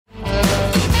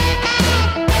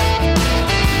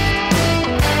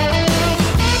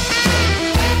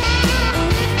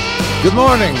Good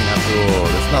morning, Abdul.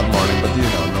 It's not morning, but no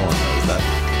one knows that.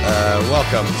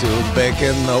 Welcome to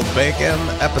Bacon, No Bacon,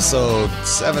 episode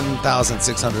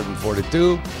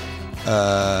 7642.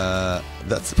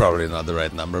 That's probably not the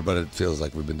right number, but it feels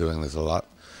like we've been doing this a lot.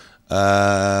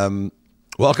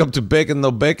 Welcome to Bacon, No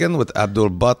Bacon with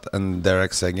Abdul Butt and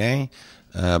Derek Seguin,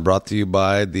 brought to you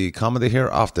by the Comedy Here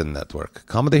Often Network.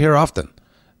 Comedy Here Often.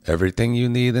 Everything you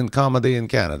need in comedy in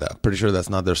Canada. Pretty sure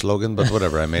that's not their slogan, but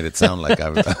whatever. I made it sound like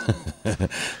I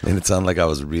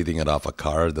was reading it off a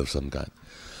card of some kind.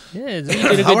 Yeah,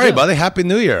 how are you, buddy? Happy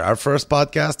New Year. Our first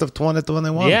podcast of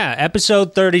 2021. Yeah,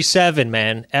 episode 37,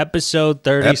 man. Episode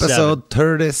 37. Episode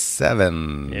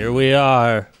 37. Here we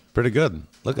are. Pretty good.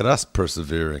 Look at us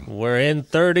persevering. We're in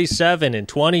 37 in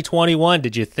 2021.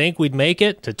 Did you think we'd make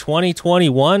it to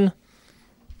 2021?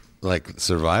 Like,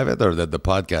 survive it, or that the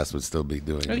podcast would still be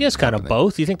doing? I guess kind of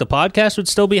both. You think the podcast would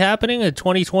still be happening in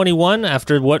 2021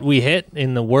 after what we hit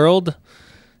in the world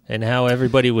and how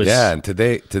everybody was... Yeah, and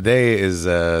today is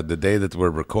the day that we're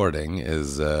recording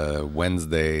is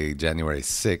Wednesday, January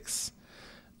 6th,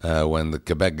 when the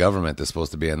Quebec government is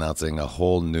supposed to be announcing a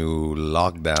whole new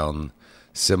lockdown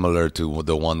similar to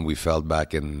the one we felt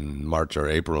back in March or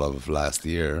April of last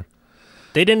year.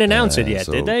 They didn't announce it yet,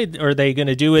 did they? Or are they going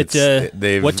to do it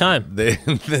what time? They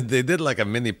did like a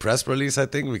mini press release, I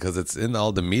think, because it's in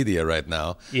all the media right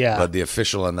now. Yeah. But the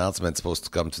official announcement is supposed to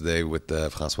come today with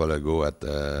François Legault at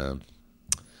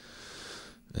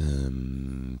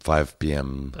 5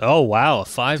 p.m. Oh, wow. A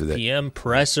 5 today. p.m.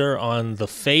 presser on the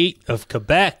fate of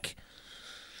Quebec.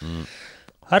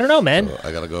 I don't know, man. So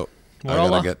I got to go. I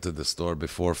got to get to the store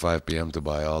before 5 p.m. to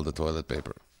buy all the toilet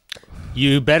paper.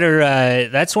 You better.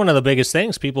 That's one of the biggest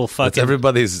things. People fucking.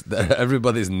 Everybody's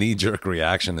knee-jerk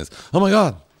reaction is, "Oh my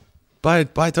god, buy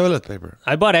toilet paper."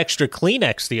 I bought extra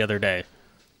Kleenex the other day.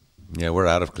 Yeah, we're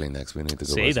out of Kleenex. We need to go.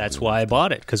 See, that's why I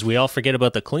bought it, because we all forget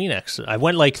about the Kleenex. I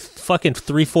went like fucking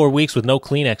 3-4 weeks with no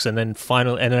Kleenex, and then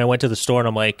I went to the store and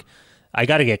I'm like, I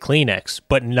got to get Kleenex,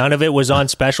 but none of it was on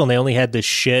special, and they only had this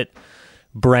shit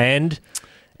brand.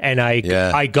 And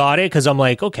I got it because I'm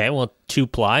like, okay, well,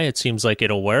 2-ply, it seems like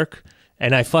it'll work.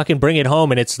 And I fucking bring it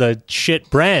home, and it's the shit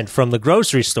brand from the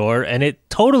grocery store, and it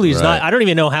totally is not. I don't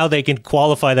even know how they can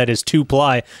qualify that as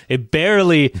 2-ply.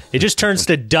 It just turns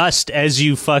to dust as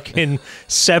you fucking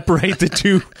separate the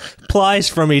 2 plies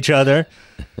from each other.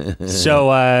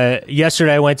 So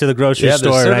yesterday I went to the grocery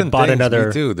store and I bought another.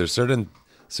 Me too. There's certain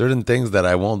things that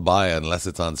I won't buy unless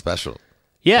it's on special.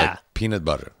 Yeah, like peanut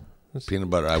butter.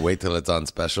 I wait till it's on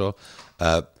special.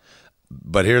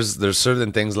 But there's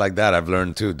certain things like that I've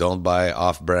learned too. Don't buy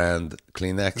off-brand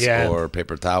Kleenex or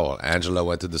paper towel. Angela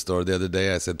went to the store the other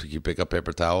day. I said, "Can you pick up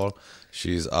paper towel?"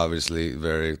 She's obviously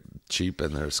very cheap,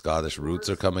 and her Scottish roots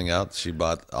are coming out. She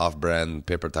bought off-brand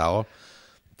paper towel.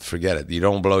 Forget it. You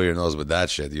don't blow your nose with that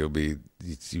shit. You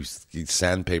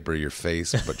sandpaper your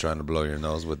face, but trying to blow your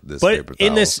nose with this paper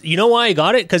towel. You know why I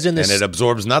got it? Because and it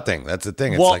absorbs nothing. That's the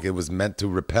thing. It's like it was meant to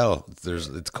repel.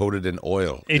 It's coated in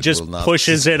oil. It just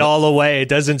pushes it all away. It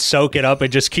doesn't soak it up. It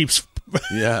just keeps.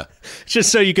 Yeah.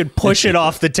 Just so you can push it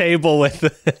off the table with.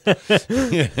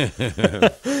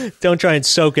 Don't try and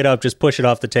soak it up. Just push it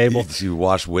off the table. You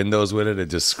wash windows with it. It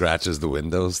just scratches the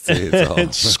windows. See,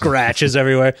 it scratches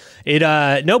everywhere.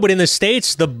 But in the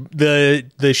States, the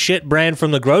shit brand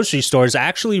from the grocery store is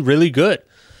actually really good.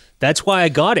 That's why I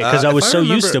got it, because I was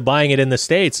used to buying it in the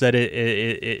States that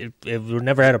it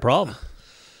never had a problem.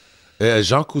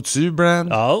 Jean Coutu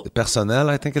brand. Oh, Personnel,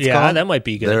 I think it's called. Yeah, that might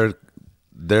be good.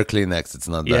 Their Kleenex, it's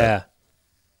not bad. Yeah,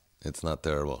 it's not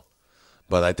terrible.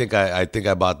 But I think I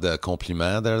bought the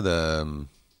Compliment there, the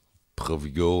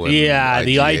Provigo. And IGA.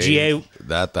 The IGA.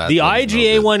 The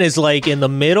IGA one is like in the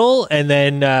middle, and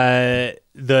then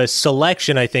the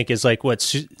Selection, I think, is like what?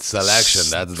 Selection.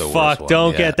 That's the worst one. Fuck!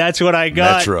 Don't get. That's what I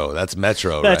got. Metro. That's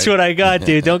Metro. That's what I got,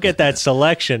 dude. Don't get that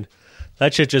Selection.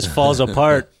 That shit just falls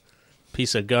apart.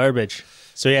 Piece of garbage.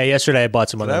 So yeah, yesterday I bought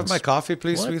some of those. Can I have my coffee,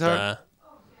 please, sweetheart?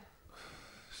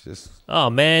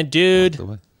 Oh man, dude!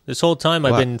 This whole time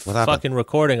I've been fucking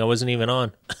recording. I wasn't even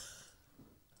on.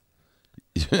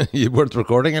 You weren't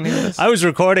recording any of this? I was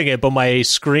recording it, but my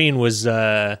screen was.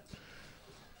 There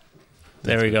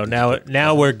we go.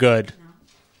 Now we're good.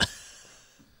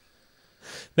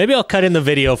 Maybe I'll cut in the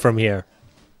video from here.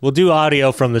 We'll do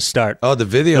audio from the start. Oh, the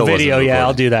video. Yeah,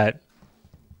 I'll do that.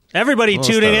 Everybody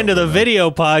tuning into the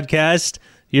video podcast,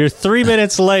 you're 3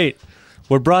 minutes late.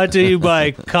 We're brought to you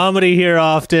by Comedy Here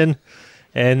Often,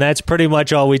 and that's pretty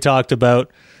much all we talked about.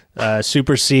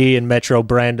 Super C and Metro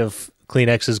brand of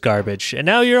Kleenex's garbage. And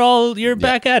now you're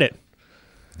back at it.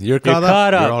 You're caught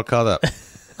up. You're all caught up.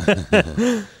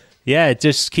 Yeah, it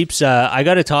just keeps... I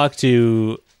got to talk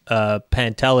to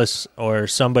Pantelis or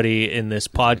somebody in this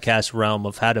podcast realm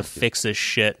of how to fix this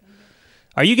shit.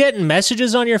 Are you getting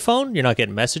messages on your phone? You're not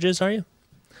getting messages, are you?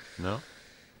 No.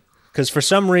 Because for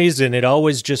some reason, it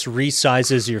always just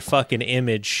resizes your fucking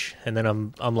image, and then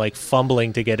I'm like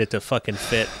fumbling to get it to fucking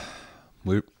fit.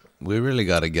 We really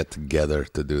got to get together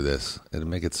to do this. It'll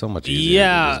make it so much easier.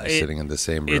 Yeah, sitting in the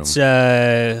same room. It's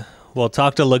well,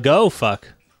 talk to Legault, fuck.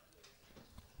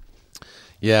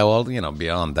 Yeah, well,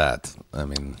 beyond that, I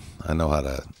mean, I know how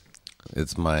to.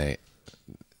 It's my.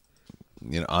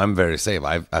 I'm very safe.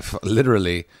 I've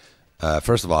literally.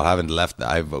 First of all, I haven't left.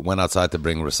 I went outside to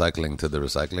bring recycling to the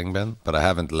recycling bin, but I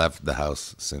haven't left the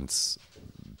house since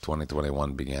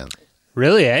 2021 began.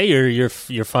 Really? Eh? You're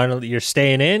finally you're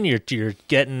staying in. You're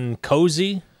getting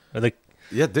cozy.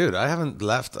 Yeah, dude. I haven't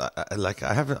left.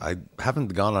 I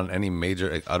haven't gone on any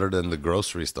major other than the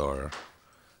grocery store,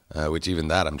 which even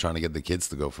that I'm trying to get the kids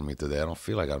to go for me today. I don't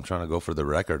feel like I'm trying to go for the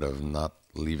record of not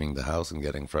leaving the house and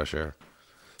getting fresh air.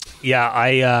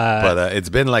 Yeah, but it's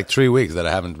been like 3 weeks that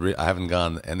I haven't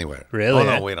gone anywhere. Really? Oh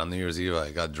no, wait, on New Year's Eve I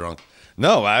got drunk.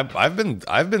 No, I've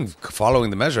been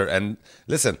following the measure, and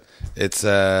listen, it's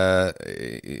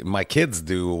my kids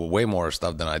do way more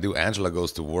stuff than I do. Angela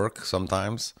goes to work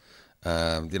sometimes.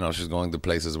 She's going to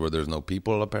places where there's no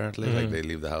people apparently. Mm-hmm. Like they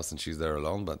leave the house and she's there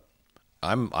alone. But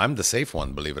I'm the safe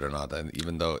one, believe it or not. And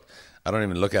even though I don't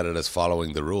even look at it as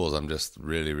following the rules, I'm just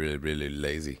really, really, really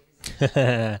lazy.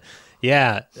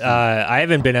 Yeah, I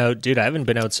haven't been out, dude. I haven't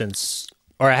been out since,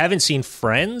 or I haven't seen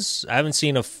friends. I haven't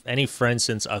seen any friends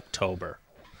since October.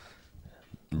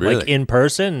 Really? Like in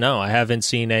person? No, I haven't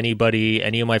seen any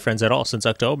of my friends at all since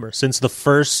October. Since the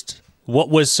first, what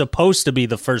was supposed to be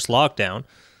the first lockdown,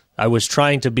 I was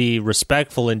trying to be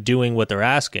respectful in doing what they're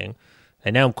asking,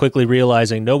 and now I'm quickly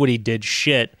realizing nobody did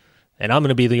shit, and I'm going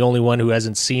to be the only one who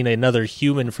hasn't seen another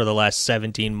human for the last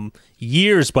 17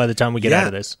 years by the time we get out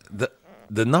of this.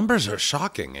 The numbers are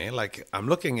shocking, eh? Like, I'm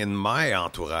looking in my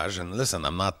entourage, and listen,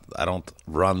 I don't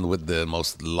run with the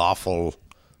most lawful,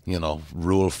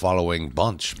 rule-following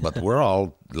bunch, but we're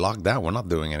all locked down. We're not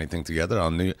doing anything together.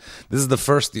 This is the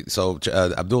first, so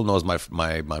Abdul knows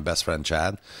my best friend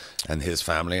Chad and his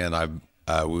family, and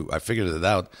I figured it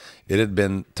out. It had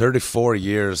been 34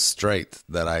 years straight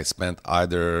that I spent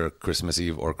either Christmas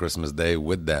Eve or Christmas Day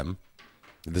with them.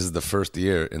 This is the first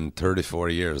year in 34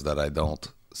 years that I don't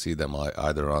see them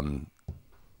either on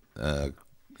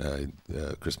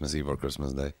Christmas Eve or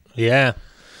Christmas Day. Yeah.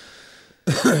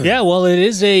 Yeah, well, it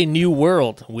is a new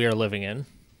world we are living in.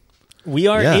 We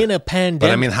are in a pandemic.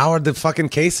 But I mean, how are the fucking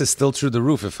cases still through the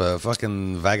roof if a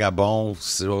fucking vagabond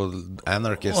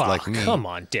anarchist like me come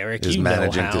on, Derek, is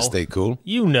managing to stay cool?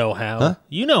 You know how. Huh?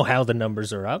 You know how the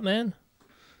numbers are up, man.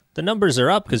 The numbers are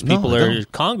up because people are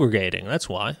congregating. That's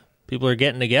why. People are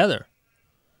getting together.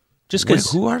 Just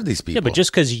because who are these people? Yeah, but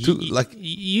just because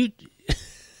you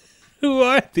who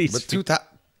are these? But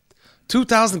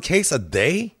 2,000 cases a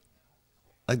day,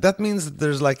 like that means that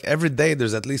there's like every day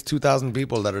there's at least 2,000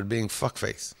 people that are being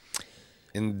fuckface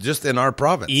in our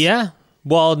province. Yeah,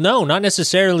 well, no, not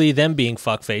necessarily them being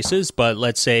fuckfaces, but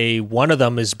let's say one of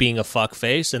them is being a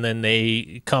fuckface, and then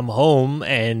they come home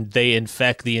and they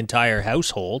infect the entire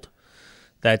household.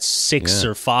 That's 6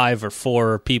 or 5 or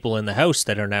 4 people in the house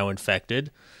that are now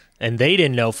infected. And they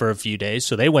didn't know for a few days,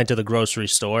 so they went to the grocery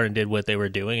store and did what they were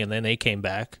doing, and then they came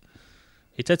back.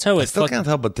 That's how I still can't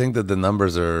help but think that the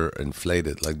numbers are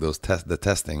inflated. Like the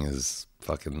testing is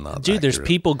fucking not. Dude, accurate. There's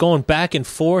people going back and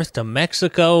forth to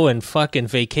Mexico and fucking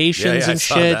vacations and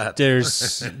shit. That.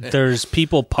 There's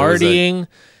people partying.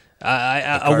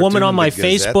 A woman on my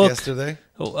Facebook yesterday.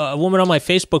 A woman on my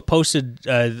Facebook posted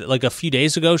like a few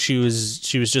days ago. She was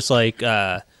just like,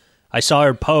 I saw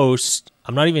her post.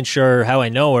 I'm not even sure how I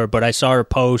know her, but I saw her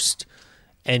post,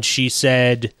 and she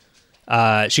said,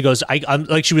 she goes, I'm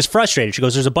like, she was frustrated. She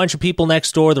goes, there's a bunch of people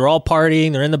next door. They're all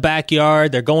partying. They're in the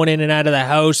backyard. They're going in and out of the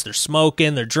house. They're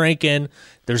smoking. They're drinking.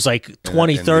 There's like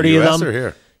 20, 30 of them. Or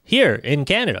here? Here in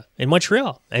Canada, in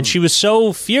Montreal. And she was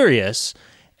so furious.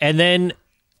 And then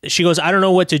she goes, I don't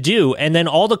know what to do. And then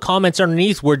all the comments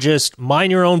underneath were just,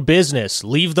 mind your own business.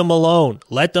 Leave them alone.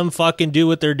 Let them fucking do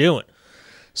what they're doing.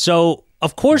 So,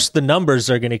 of course, the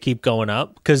numbers are going to keep going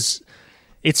up because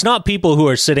it's not people who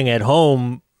are sitting at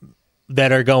home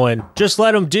that are going, just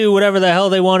let them do whatever the hell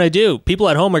they want to do. People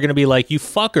at home are going to be like, you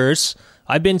fuckers,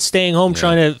 I've been staying home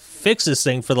trying to fix this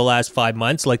thing for the last 5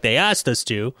 months like they asked us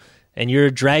to, and you're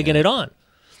dragging it on.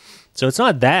 So it's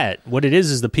not that. What it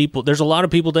is the people, there's a lot of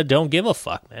people that don't give a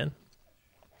fuck, man.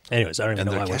 Anyways, I don't even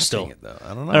know why we're still,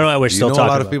 I don't know why we're still talking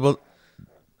about it. Do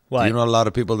you know a lot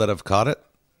of people that have caught it?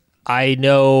 I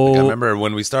know. Like I remember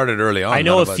when we started early on. I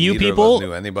know a few people.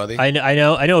 Knew anybody. I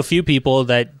know a few people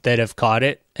that have caught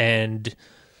it, and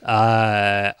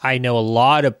I know a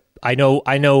lot of. I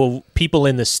know people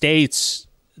in the States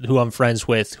who I'm friends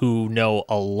with who know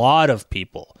a lot of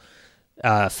people,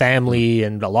 family,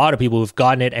 and a lot of people who've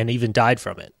gotten it and even died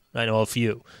from it. I know a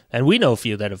few, and we know a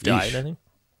few that have died. I think.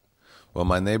 Well,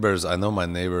 I know my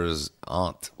neighbor's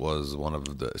aunt was one of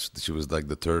she was like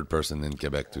the third person in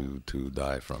Quebec to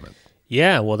die from it.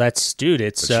 Yeah, well, dude,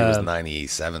 it's... But she was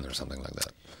 97 or something like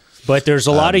that. But there's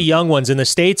a lot of young ones. In the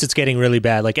States, it's getting really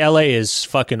bad. Like, LA is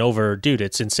fucking over... Dude,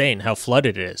 it's insane how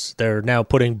flooded it is. They're now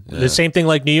putting... The same thing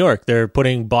like New York. They're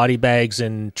putting body bags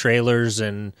in trailers,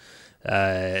 and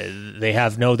they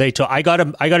have no... I got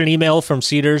an email from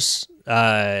Cedars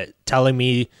telling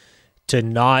me to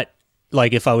not...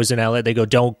 Like, if I was in LA, they go,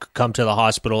 don't come to the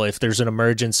hospital. If there's an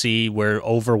emergency, we're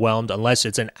overwhelmed. Unless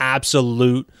it's an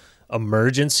absolute...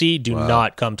 emergency, do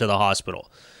not come to the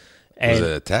hospital. And was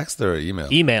it a text or an email?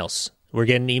 Emails. We're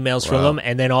getting emails from them.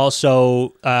 And then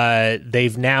also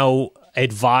they've now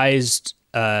advised,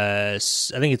 I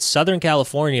think it's Southern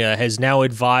California, has now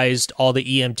advised all the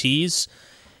EMTs,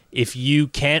 if you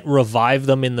can't revive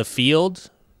them in the field,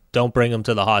 don't bring them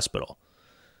to the hospital.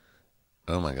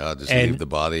 Oh my God! Just leave the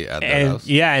body at their house.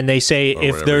 Yeah, and they say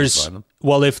if there's I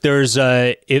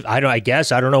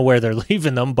don't know where they're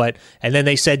leaving them, but and then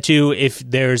they said too, if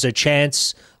there's a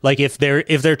chance, like if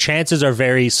their chances are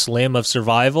very slim of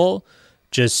survival,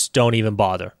 just don't even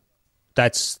bother.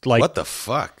 That's like, what the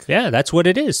fuck? Yeah, that's what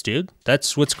it is, dude.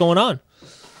 That's what's going on.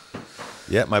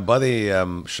 Yeah, my buddy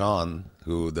Sean,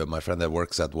 my friend that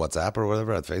works at WhatsApp or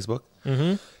whatever at Facebook.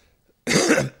 Mm-hmm.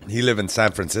 He lived in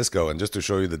San Francisco, and just to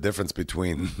show you the difference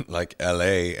between like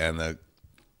LA and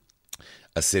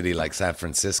a city like San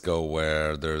Francisco,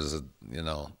 where there's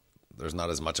not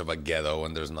as much of a ghetto,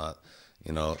 and there's not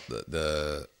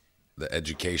the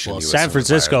education. Well, San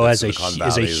Francisco is a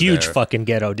huge fucking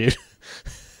ghetto, dude.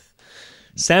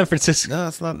 San Francisco. No,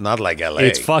 it's not like LA.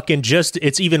 It's fucking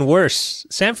it's even worse.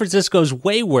 San Francisco's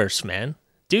way worse, man.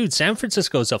 Dude, San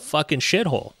Francisco's a fucking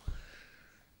shithole.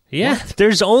 Yeah, what?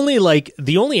 There's only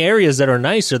the only areas that are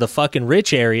nice are the fucking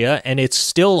rich area, and it's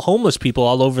still homeless people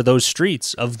all over those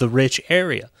streets of the rich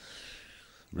area.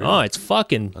 Really? Oh, it's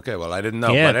fucking... Okay, well, I didn't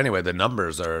know. Yeah. But anyway, the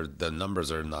numbers are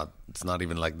not... It's not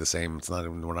even like the same...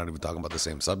 We're not even talking about the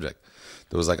same subject.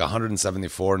 There was like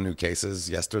 174 new cases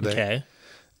yesterday.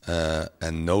 Okay.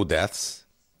 And no deaths.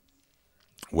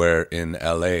 Where in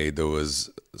LA, there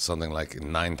was something like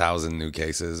 9,000 new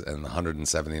cases and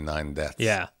 179 deaths.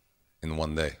 Yeah. In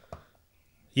one day.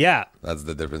 Yeah, that's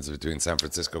the difference between San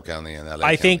Francisco County and LA.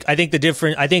 I think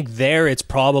there it's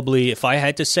probably, if I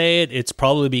had to say it, it's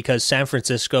probably because San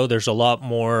Francisco, there's a lot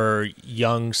more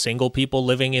young single people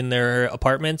living in their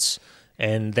apartments,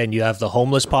 and then you have the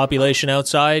homeless population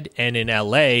outside. And in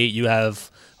LA, you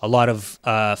have a lot of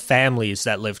families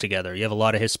that live together. You have a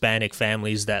lot of Hispanic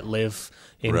families that live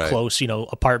in close,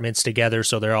 apartments together,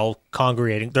 so they're all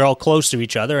congregating. They're all close to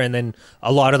each other, and then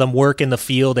a lot of them work in the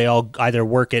field. They all either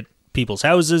work at people's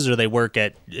houses, or they work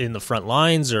in the front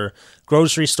lines or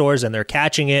grocery stores, and they're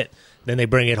catching it. Then they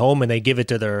bring it home and they give it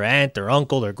to their aunt, their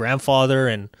uncle, their grandfather,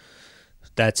 and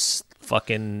that's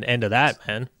fucking end of that,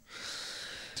 man.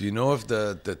 Do you know if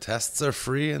the tests are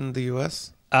free in the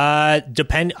U.S.? I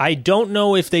don't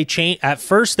know if they change. At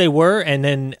first they were, and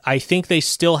then I think they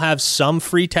still have some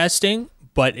free testing,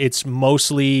 but it's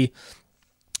very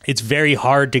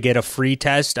hard to get a free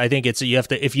test. I think you have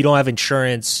to, if you don't have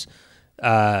insurance,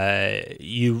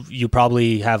 you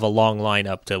probably have a long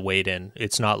lineup to wait in.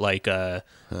 It's not like,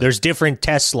 there's different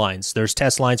test lines. There's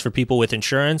test lines for people with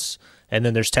insurance, and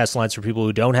then there's test lines for people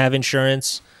who don't have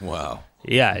insurance. Wow.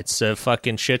 Yeah, it's a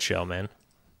fucking shit show, man.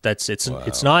 Their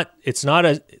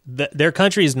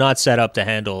country is not set up to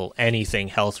handle anything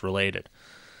health related.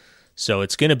 So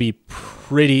it's going to be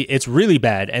it's really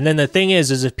bad. And then the thing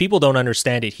is if people don't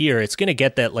understand it here, it's going to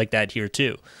get that like that here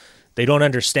too. They don't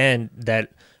understand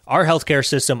that our healthcare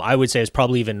system, I would say, is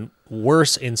probably even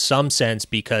worse in some sense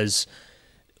because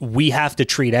we have to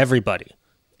treat everybody.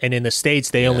 And in the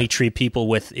States, they only treat people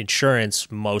with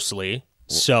insurance mostly.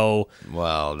 So,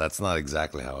 well, that's not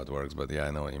exactly how it works, but yeah,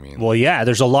 I know what you mean. Well, yeah,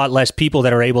 there's a lot less people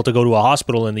that are able to go to a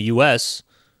hospital in the U.S.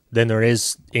 than there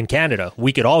is in Canada.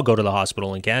 We could all go to the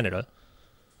hospital in Canada.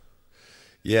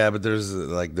 Yeah, but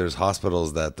there's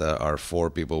hospitals that are for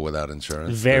people without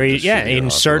insurance. In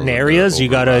certain areas you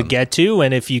got to get to,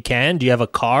 and if you can, do you have a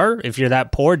car? If you're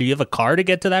that poor, do you have a car to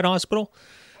get to that hospital?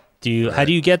 How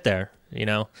do you get there?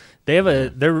 They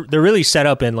have they're really set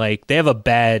up in they have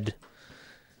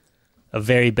a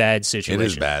very bad situation. It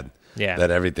is bad.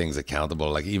 that everything's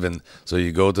accountable. Like even so,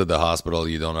 you go to the hospital,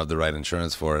 you don't have the right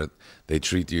insurance for it. They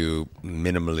treat you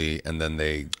minimally, and then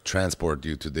they transport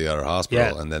you to the other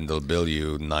hospital, and then they'll bill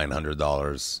you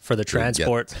 $900 for the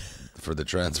transport. For the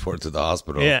transport to the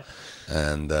hospital. Yeah,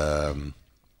 and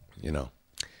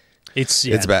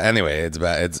it's bad. Anyway, it's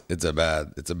bad. It's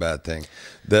a bad thing.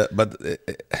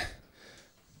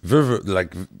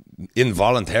 Like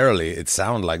involuntarily, it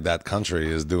sounds like that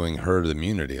country is doing herd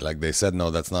immunity. Like they said, no,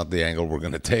 that's not the angle we're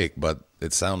going to take, but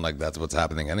it sounds like that's what's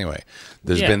happening anyway.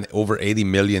 There's been over 80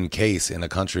 million case in a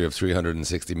country of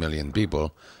 360 million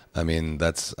people. I mean,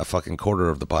 that's a fucking quarter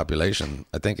of the population.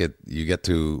 I think you get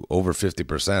to over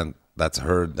 50%. That's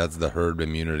the herd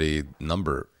immunity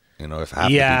number. If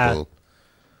half the people.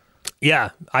 Yeah,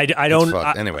 I don't.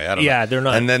 Anyway, I don't know. Yeah, they're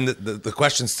not. And then the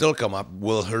questions still come up: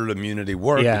 will herd immunity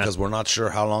work? Yeah. Because we're not sure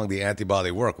how long the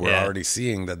antibody work. We're already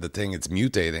seeing that the thing it's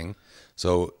mutating.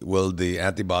 So, will the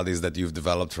antibodies that you've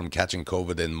developed from catching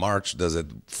COVID in March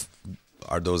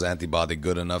are those antibodies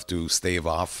good enough to stave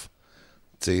off?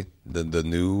 See the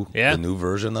new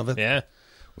version of it. Yeah.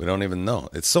 We don't even know.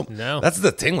 That's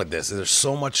the thing with this. There's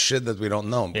so much shit that we don't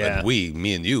know. Yeah. Like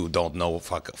me and you don't know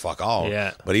fuck all.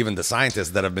 Yeah. But even the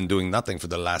scientists that have been doing nothing for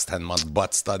the last 10 months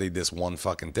but study this one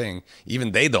fucking thing,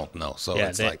 even they don't know. So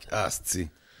see.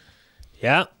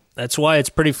 Yeah. That's why it's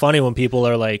pretty funny when people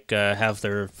are like, have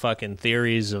their fucking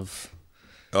theories of.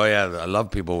 Oh, yeah. I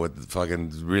love people with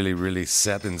fucking really, really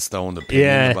set in stone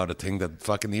opinions about a thing that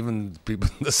fucking even people,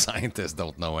 the scientists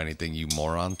don't know anything, you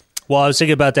moron. Well, I was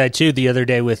thinking about that too the other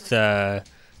day with I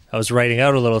was writing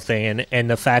out a little thing, and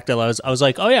the fact that I was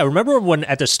like, oh yeah, remember when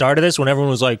at the start of this when everyone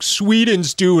was like,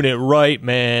 Sweden's doing it right,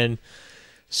 man.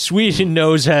 Sweden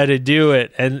knows how to do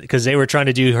it, and because they were trying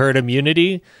to do herd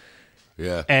immunity.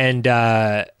 Yeah. And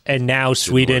now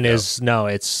Sweden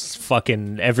it's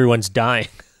fucking everyone's dying.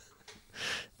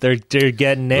 They're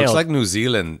getting nailed. Looks like New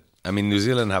Zealand. I mean, New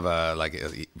Zealand have a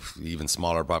even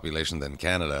smaller population than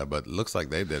Canada, but looks like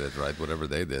they did it right, whatever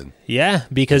they did. Yeah,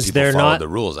 because they're not the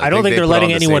rules. I don't think they're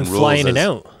letting anyone fly in and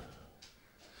out.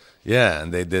 Yeah,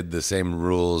 and they did the same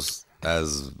rules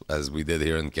as we did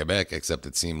here in Quebec, except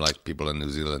it seemed like people in New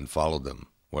Zealand followed them,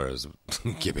 whereas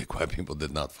Quebecois people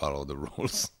did not follow the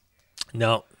rules.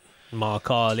 No.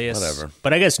 Whatever.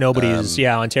 But I guess nobody's,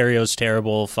 Ontario's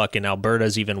terrible. Fucking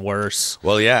Alberta's even worse.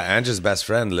 Well, yeah, Angie's best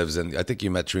friend lives in, I think you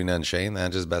met Trina and Shane,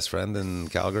 Angie's best friend in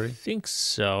Calgary? I think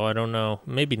so. I don't know.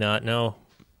 Maybe not. No,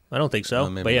 I don't think so.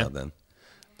 Maybe but not then.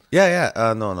 Yeah.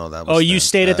 No, that was. Oh, you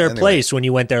stayed at their place when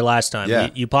you went there last time. Yeah.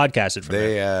 You podcasted from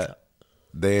there.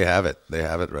 They have it. They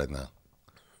have it right now.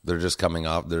 They're just coming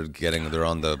off. They're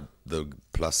on the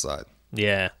plus side.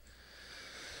 Yeah.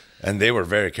 And they were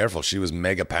very careful. She was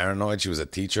mega paranoid. She was a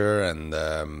teacher,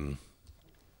 and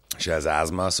she has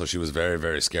asthma, so she was very,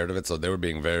 very scared of it. So they were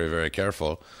being very, very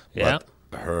careful. Yeah.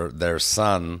 But their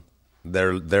son,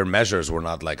 their measures were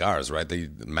not like ours, right?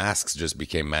 The masks just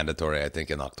became mandatory, I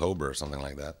think, in October or something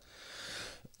like that.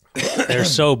 They're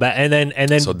so bad.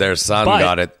 And then. So their son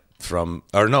got it from,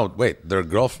 or no, wait, their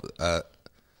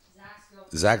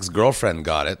Zach's girlfriend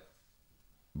got it,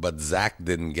 but Zach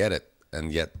didn't get it.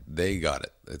 And yet they got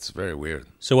it. It's very weird.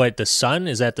 So wait, the son?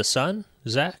 Is that the son,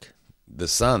 Zach? The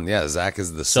son, yeah. Zach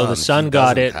is the son. So the son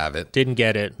got it, didn't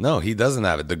get it. No, he doesn't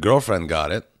have it. The girlfriend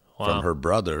got it from her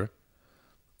brother,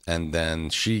 and then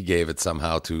she gave it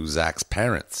somehow to Zach's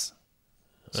parents.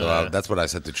 So that's what I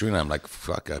said to Trina. I'm like,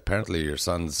 fuck, apparently your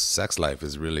son's sex life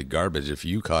is really garbage if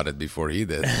you caught it before he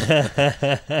did.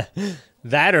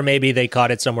 That or maybe they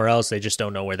caught it somewhere else. They just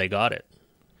don't know where they got it.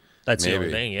 That's the only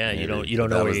thing. Yeah, maybe. You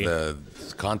don't know where the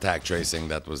contact tracing.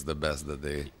 That was the best that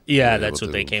they. Yeah, that's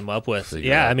what they came up with.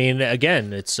 Yeah, I mean,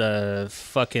 again, it's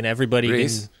fucking everybody.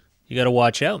 You got to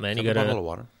watch out, man. You got to.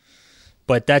 Water.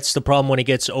 But that's the problem when it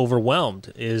gets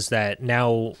overwhelmed. Is that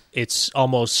now it's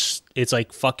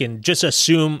like fucking just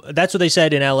assume. That's what they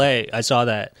said in L.A. I saw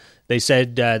that they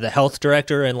said the health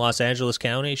director in Los Angeles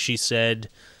County. She said,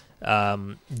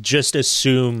 just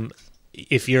assume.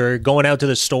 If you're going out to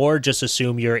the store, just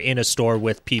assume you're in a store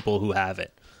with people who have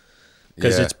it.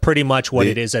 Because it's pretty much what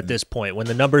it is at this point. When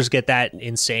the numbers get that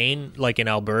insane, like in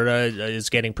Alberta, it's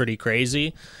getting pretty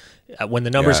crazy. When the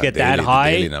numbers get that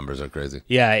high... daily numbers are crazy.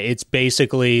 Yeah, it's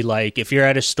basically like if you're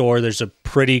at a store, there's a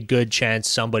pretty good chance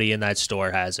somebody in that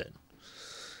store has it.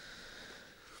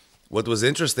 What was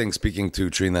interesting, speaking to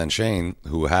Trina and Shane,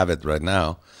 who have it right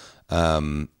now...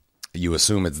 you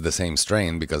assume it's the same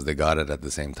strain because they got it at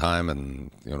the same time and,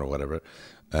 whatever.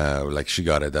 Like she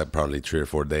got it at probably 3 or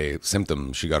 4 day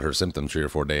symptom. She got her symptom 3 or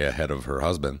 4 day ahead of her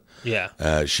husband.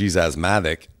 Yeah. She's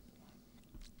asthmatic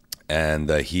and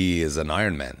he is an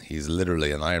Ironman. He's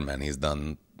literally an Ironman. He's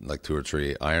done like 2 or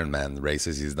 3 Ironman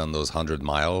races. He's done those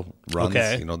 100-mile runs.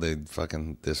 Okay. You know, they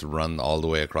fucking just run all the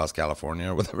way across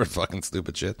California or whatever fucking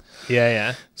stupid shit.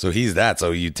 Yeah. So he's that.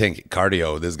 So you think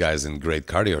cardio, this guy's in great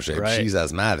cardio shape. Right. She's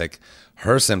asthmatic.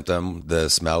 Her symptom, the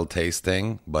smell, taste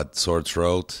thing, but sore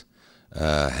throat,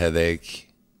 headache,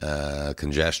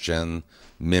 congestion,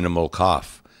 minimal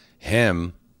cough.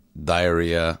 Him,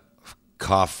 diarrhea,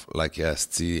 cough like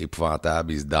esti épouvantable.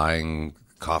 He's dying,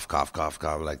 cough,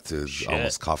 like to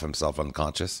almost cough himself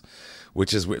unconscious,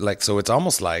 which is like, so it's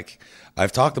almost like,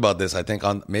 I've talked about this, I think,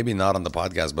 on maybe not on the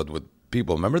podcast, but with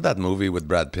people. Remember that movie with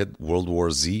Brad Pitt, World War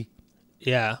Z?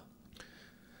 Yeah.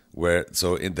 Where,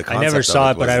 so in the concept I never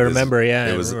saw it, but I remember,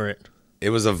 it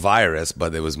was a virus,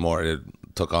 but it was more, it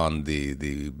took on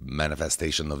the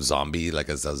manifestation of zombie, like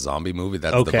as a zombie movie.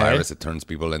 That's the virus. It turns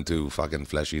people into fucking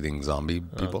flesh-eating zombie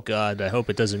people. Oh, God, I hope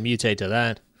it doesn't mutate to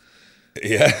that.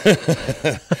 Yeah.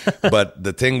 But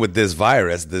the thing with this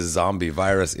virus, this zombie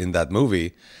virus in that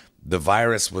movie, the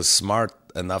virus was smart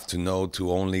enough to know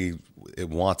it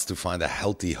wants to find a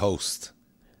healthy host.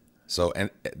 So, and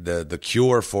the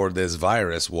cure for this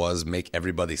virus was make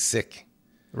everybody sick.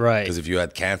 Right. Because if you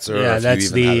had cancer, yeah, or if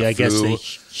that's you even had I a flu,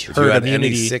 guess if you had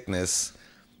any sickness,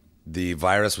 the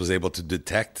virus was able to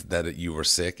detect that you were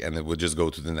sick, and it would just go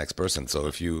to the next person. So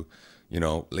if you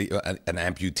know, an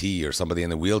amputee or somebody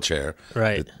in a wheelchair,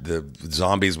 right, the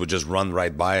zombies would just run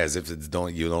right by as if you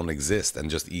don't exist and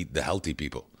just eat the healthy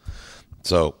people.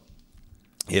 So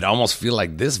it almost feel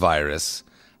like this virus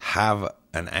have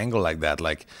an angle like that.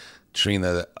 Like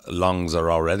Trina lungs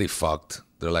are already fucked.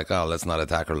 They're like, oh, let's not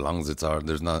attack her lungs.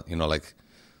 There's not, you know, like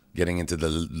getting into the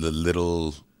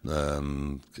little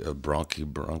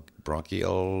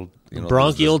bronchial, you know,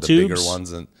 bronchial the tubes, bigger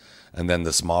ones, and then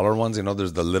the smaller ones. You know,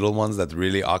 there's the little ones that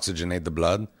really oxygenate the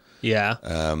blood. Yeah.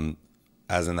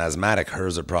 As an asthmatic,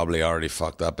 hers are probably already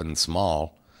fucked up and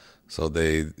small. So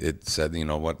it said, you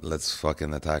know what, let's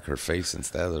fucking attack her face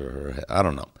instead, or her head. I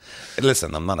don't know.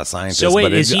 Listen, I'm not a scientist,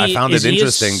 but I found it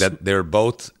interesting that they're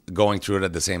both going through it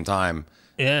at the same time.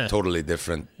 Yeah. Totally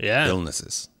different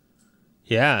illnesses.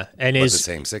 Yeah. And but the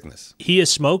same sickness. He a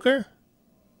smoker?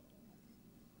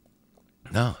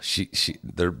 No,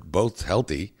 they're both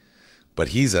healthy, but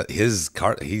he's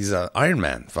a Iron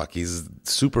Man. Fuck, he's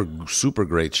super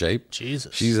great shape.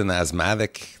 Jesus. She's an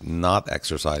asthmatic, not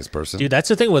exercise person. Dude, that's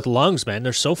the thing with lungs, man.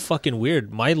 They're so fucking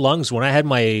weird. My lungs, when I had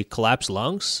my collapsed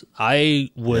lungs,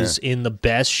 I was in the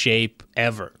best shape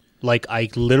ever. Like, I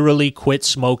literally quit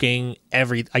smoking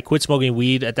I quit smoking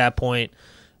weed at that point.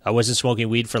 I wasn't smoking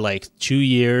weed for like 2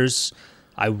 years.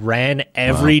 I ran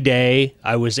every day.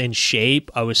 I was in shape.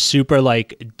 I was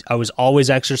I was always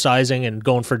exercising and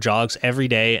going for jogs every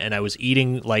day, and I was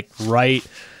eating like right,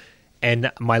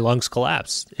 and my lungs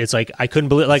collapsed. It's like, I couldn't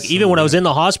believe, like, even when I was in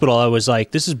the hospital, I was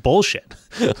like, this is bullshit.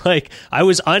 Like, I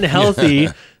was unhealthy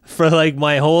for like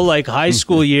my whole like high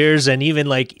school years, and even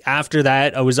like after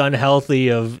that, I was unhealthy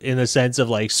in the sense of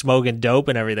like smoking dope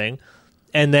and everything.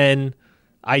 And then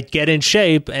I get in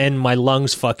shape and my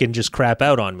lungs fucking just crap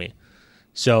out on me.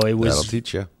 So it was, that'll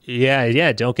teach you.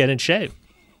 Yeah, don't get in shape.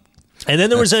 And then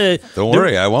there was don't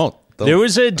worry, I won't. There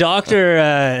was a doctor.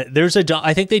 I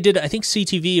think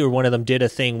CTV or one of them did a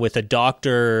thing with a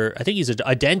doctor. I think he's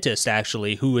a dentist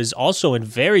actually, who is also in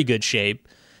very good shape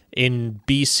in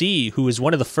BC, who was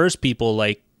one of the first people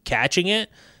like catching it,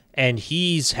 and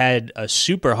he's had a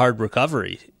super hard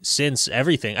recovery since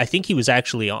everything. I think he was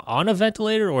actually on a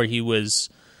ventilator, or he was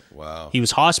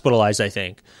hospitalized, I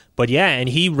think. But yeah, and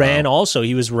he ran also.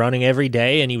 He was running every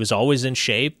day, and he was always in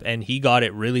shape, and he got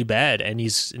it really bad, and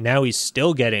he's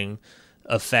still getting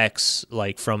effects,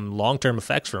 like from long-term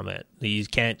effects from it. He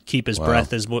can't keep his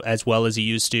breath as well as he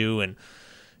used to, and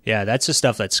yeah, that's the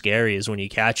stuff that's scary, is when you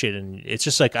catch it, and it's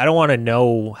just like, I don't want to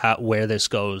know where this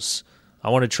goes. I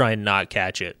want to try and not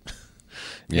catch it.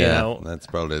 Yeah, you know? that's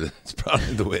probably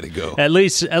the way to go. At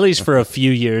least for a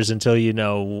few years, until you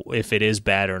know if it is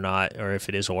bad or not, or if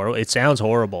it is horrible. It sounds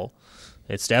horrible.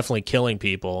 It's definitely killing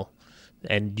people,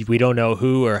 and we don't know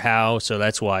who or how, so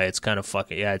that's why it's kind of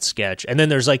fucking, it's sketch. And then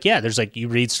there's like you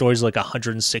read stories like a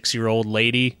 106-year-old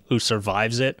lady who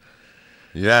survives it.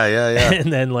 Yeah.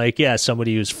 And then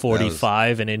somebody who's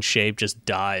 45 and in shape just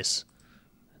dies.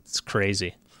 It's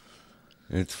crazy.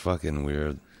 It's fucking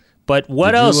weird. But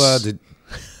what else?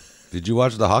 Did you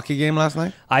watch the hockey game last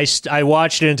night? I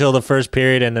watched it until the first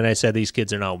period, and then I said, these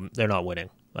kids they're not winning.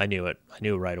 I knew it. I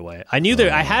knew it right away. I knew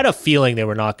I had a feeling they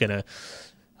were not gonna.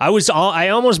 I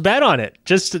almost bet on it.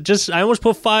 I almost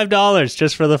put $5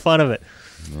 just for the fun of it.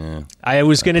 Yeah, I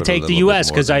was gonna take the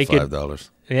U.S. because I could. $5.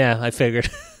 Yeah, I figured.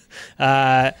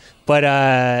 But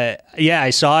I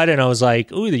saw it and I was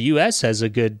like, ooh, the U.S. has a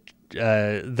good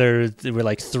they were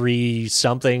like 3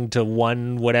 something to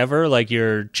 1 whatever, like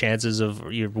your chances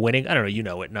of you're winning. I don't know, you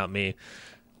know it, not me.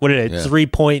 What did it?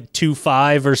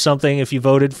 3.25 or something if you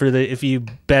voted for if you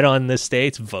bet on the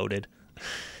states,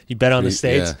 you bet on the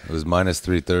states. Yeah, it was minus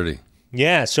 330.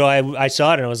 Yeah, so I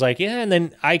saw it and I was like, yeah, and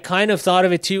then I kind of thought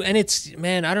of it too. And it's,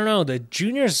 man, I don't know, the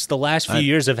juniors the last few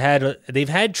years they've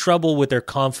had trouble with their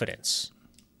confidence.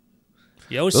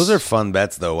 Those are fun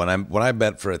bets though. When I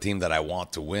bet for a team that I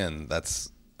want to win,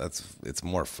 it's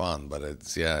more fun, but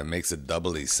it makes it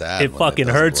doubly sad. It fucking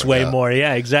hurts way more.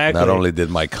 Yeah, exactly. Not only did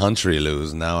my country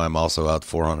lose, now I'm also out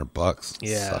 $400.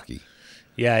 Yeah. Sucky.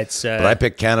 Yeah, it's. But I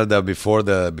picked Canada before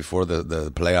the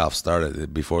playoffs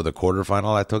started. Before the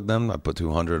quarterfinal, I took them. I put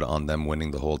 200 on them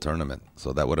winning the whole tournament.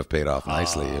 So that would have paid off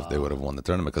nicely if they would have won the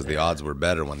tournament, because the odds were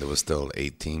better when there was still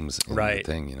 8 teams in the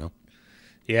thing. You know.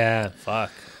 Yeah.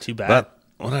 Fuck. Too bad. But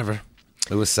whatever.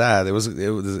 It was sad. It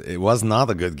was not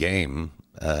a good game.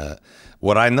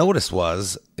 What I noticed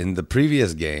was in the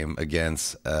previous game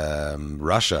against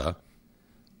Russia.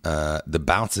 The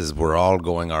bounces were all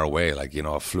going our way. Like,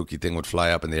 a fluky thing would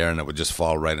fly up in the air and it would just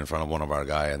fall right in front of one of our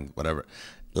guy and whatever.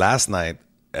 Last night,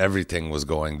 everything was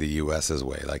going the U.S.'s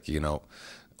way. Like,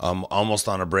 almost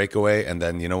on a breakaway. And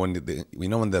then,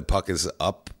 when the puck is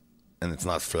up and it's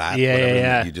not flat.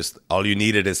 Yeah. You just, all you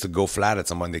needed is to go flat at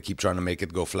someone. They keep trying to make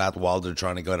it go flat while they're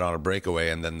trying to get on a breakaway.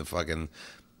 And then the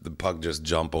puck just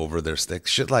jump over their stick.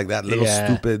 Shit like that. Little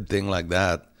stupid thing like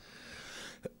that.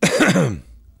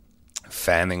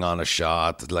 Fanning on a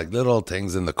shot, like little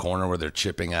things in the corner where they're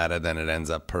chipping at it and it ends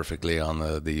up perfectly on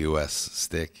the U.S.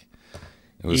 stick.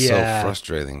 It was so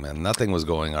frustrating, man. Nothing was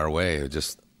going our way. It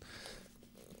just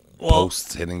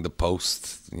posts hitting the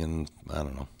post. I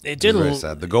don't know. It was very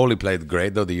sad. The goalie played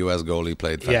great, though. The U.S. goalie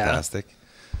played fantastic,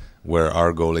 where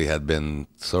our goalie had been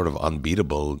sort of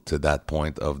unbeatable to that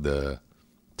point of the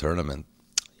tournament.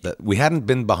 That we hadn't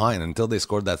been behind until they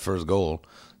scored that first goal.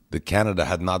 The Canada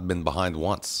had not been behind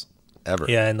once. Ever.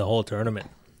 Yeah, in the whole tournament.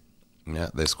 Yeah,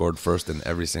 they scored first in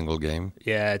every single game.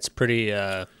 Yeah, it's pretty,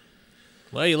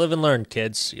 well, you live and learn,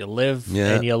 kids. You live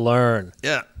and you learn.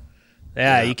 Yeah,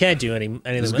 you can't do anything.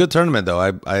 It was a good tournament, though.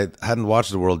 I hadn't watched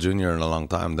the World Junior in a long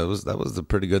time. That was a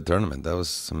pretty good tournament. That was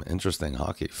some interesting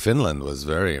hockey. Finland was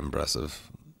very impressive.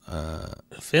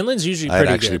 Finland's usually pretty good.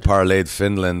 I actually parlayed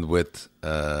Finland with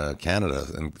Canada,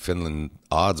 and Finland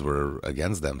odds were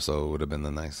against them, so it would have been a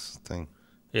nice thing.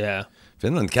 Yeah.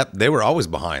 Finland they were always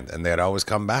behind, and they'd always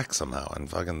come back somehow and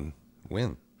fucking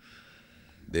win.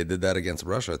 They did that against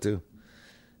Russia too.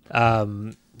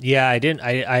 Yeah, I didn't.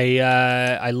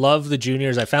 I love the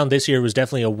juniors. I found this year was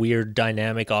definitely a weird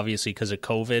dynamic, obviously because of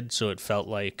COVID. So it felt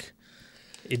like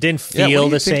it didn't feel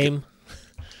the same.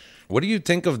 What do you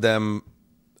think of them?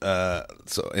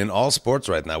 So in all sports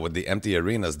right now, with the empty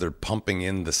arenas, they're pumping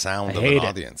in the sound of an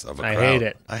audience, of a crowd. I hate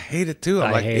it. I hate it too.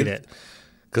 I hate it.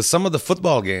 Because some of the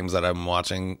football games that I'm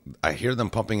watching, I hear them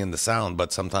pumping in the sound,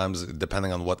 but sometimes,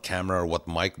 depending on what camera or what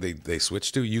mic they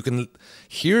switch to, you can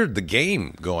hear the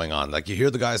game going on. Like, you hear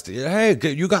the guys, hey,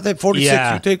 you got that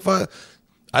 46, you take 5.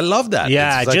 I love that.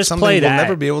 Yeah, it's like just something play that. we'll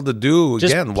never be able to do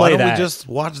again. Why don't we just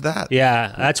watch that?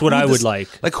 Yeah, that's what I would like.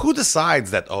 Like, who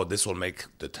decides that, this will make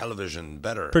the television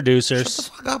better? Producers.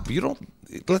 Shut the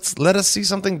fuck up. Let us see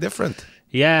something different.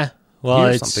 Yeah. Well,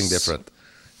 it's something different.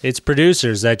 It's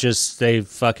producers that they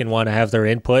fucking want to have their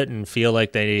input and feel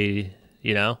like they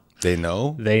know. They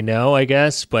know? They know, I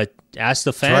guess, but ask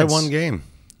the fans. Try one game.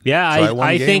 Yeah,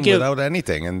 I think without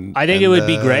anything. And I think it would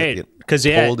be great. Because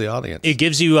poll the audience. It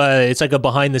gives you it's like a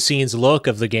behind the scenes look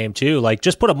of the game too. Like,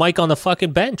 just put a mic on the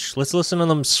fucking bench. Let's listen to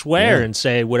them swear and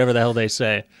say whatever the hell they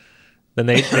say. Then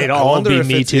they'd all be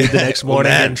Me Too the next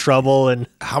morning in trouble. And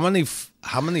how many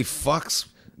fucks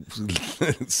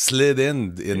slid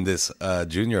in this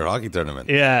junior hockey tournament?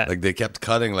 Yeah, like they kept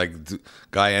cutting, like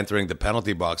guy entering the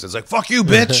penalty box. It's like, fuck you,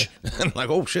 bitch. And like,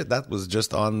 oh shit, that was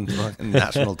just on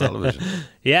national television.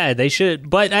 Yeah, they should,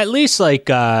 but at least like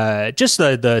just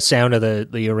the sound of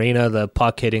the arena, the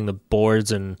puck hitting the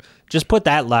boards, and just put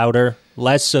that louder.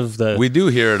 Less of the. We do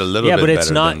hear it a little bit but it's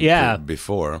better not than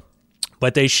before.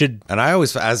 But they should. And I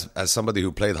always, as somebody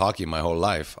who played hockey my whole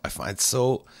life, I find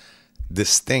so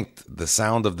distinct the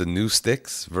sound of the new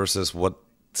sticks versus what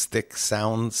stick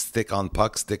sounds, stick on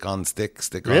puck, stick on stick,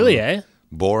 stick really, on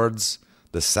boards.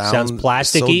 The sound sounds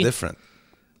plasticky. Is so different.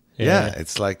 Yeah,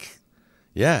 it's like,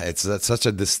 it's such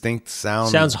a distinct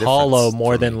sound. Sounds hollow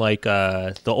more than like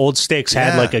the old sticks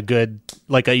had like a good,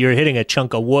 you're hitting a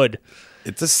chunk of wood.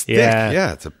 It's a stick.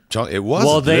 Yeah, it's a chunk. It was.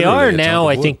 Well, they are now,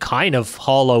 I think, kind of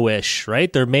hollow-ish,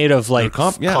 right? They're made of like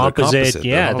composite.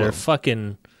 They're they're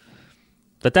fucking.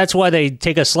 But that's why they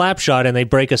take a slap shot and they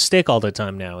break a stick all the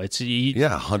time now. It's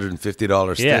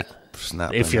 $150 yeah. stick.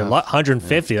 Snap if you're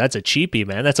 150, that's a cheapie,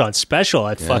 man. That's on special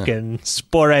at fucking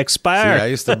Sport Expire. See, I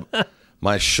used to.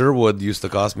 My Sherwood used to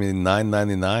cost me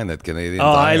 $9.99 at Canadian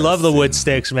Tire. I love the wood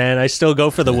sticks, man. I still go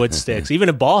for the wood sticks. Even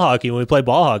in ball hockey, when we play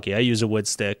ball hockey, I use a wood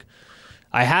stick.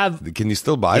 I have. Can you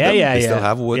still buy them? Yeah, they still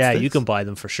have wood sticks? Yeah, you can buy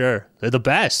them for sure. They're the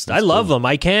best. I love them.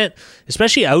 I can't,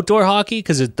 especially outdoor hockey,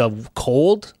 because it's the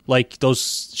cold. Like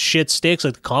those shit sticks,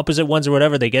 like the composite ones or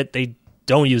whatever. They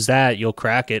don't use that. You'll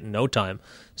crack it in no time.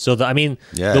 So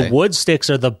the wood sticks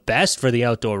are the best for the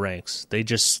outdoor rinks. They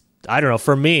just, I don't know.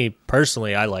 For me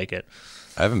personally, I like it.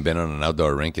 I haven't been on an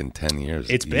outdoor rink in 10 years.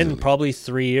 It's been probably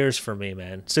 3 years for me,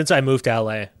 man. Since I moved to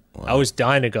LA, wow. I was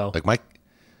dying to go. Like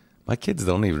my kids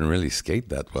don't even really skate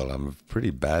that well. I'm a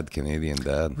pretty bad Canadian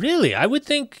dad. Really, I would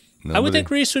think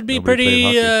Reese would be pretty.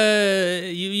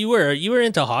 You were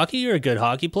into hockey. You're a good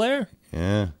hockey player.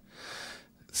 Yeah.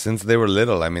 Since they were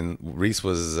little, I mean, Reese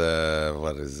was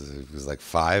he was like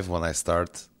 5 when I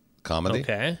start comedy.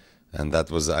 Okay. And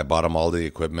I bought him all the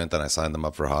equipment and I signed them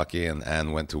up for hockey. And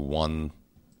Anne went to one,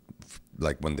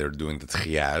 like when they're doing the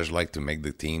triage, like to make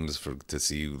the teams to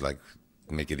see, like,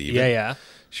 make it even. Yeah.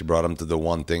 She brought him to the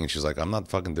one thing and she's like, I'm not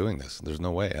fucking doing this. There's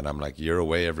no way. And I'm like, you're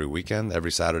away every weekend.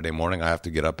 Every Saturday morning, I have to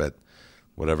get up at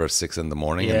whatever, 6 a.m. and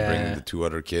bring the 2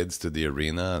 other kids to the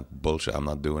arena. Bullshit. I'm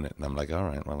not doing it. And I'm like, all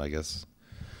right, well, I guess.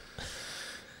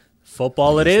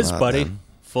 Football it is, buddy. Then.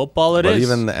 Football it is. But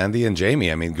even Andy and Jamie,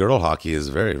 I mean, girl hockey is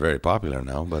very, very popular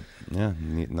now. But yeah,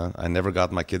 I never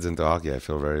got my kids into hockey. I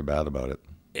feel very bad about it.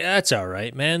 Yeah, it's all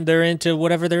right, man. They're into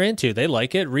whatever they're into. They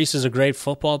like it. Reese is a great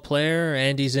football player.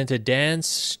 Andy's into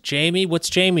dance. Jamie, what's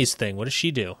Jamie's thing? What does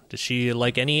she do? Does she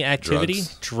like any activity?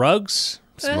 Drugs?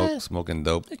 Smoking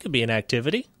dope. It could be an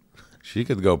activity. She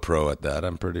could go pro at that,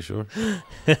 I'm pretty sure.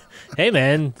 Hey,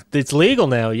 man, it's legal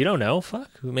now. You don't know. Fuck.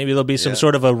 Maybe there'll be some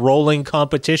sort of a rolling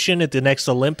competition at the next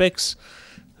Olympics.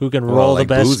 Who can roll the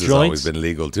best booze joints? Has always been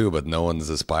legal, too, but no one's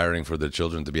aspiring for their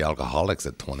children to be alcoholics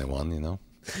at 21, you know?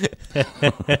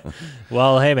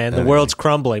 Well, hey, man, the world's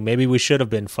crumbling. Maybe we should have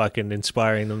been fucking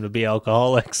inspiring them to be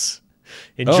alcoholics.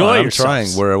 Enjoy I'm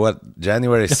yourselves. trying. We're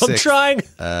January 6th. I'm trying.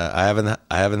 I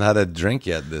haven't had a drink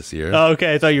yet this year. Oh,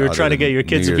 okay, I thought you were trying to get your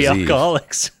kids to be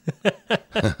alcoholics.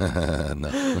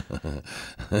 No.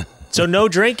 So no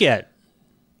drink yet.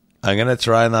 I'm gonna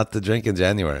try not to drink in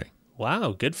January.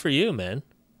 Wow, good for you, man.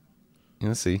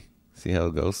 You see how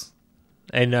it goes.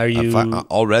 And are you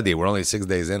already? We're only 6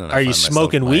 days in. And are you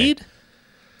smoking weed?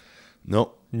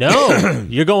 No. No,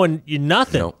 you're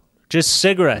nothing. No. Just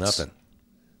cigarettes. Nothing.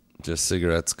 Just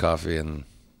cigarettes, coffee, and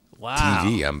wow.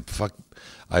 TV.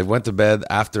 I went to bed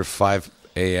after 5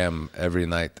 a.m. every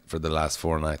night for the last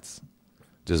 4 nights.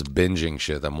 Just binging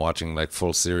shit. I'm watching like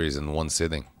full series in one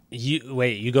sitting.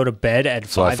 You go to bed at 5 a.m.?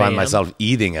 So I find myself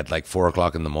eating at like 4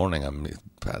 o'clock in the morning.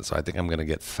 So I think I'm going to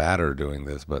get fatter doing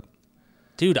this, but...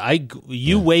 Dude,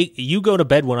 you go to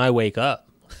bed when I wake up.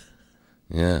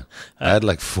 Yeah. I had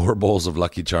like 4 bowls of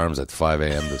Lucky Charms at 5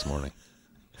 a.m. this morning.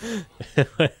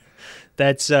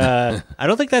 That's I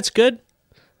don't think that's good.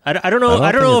 I don't know.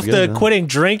 I don't know if the quitting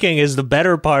drinking is the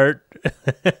better part.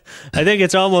 I think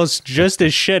it's almost just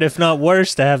as shit, if not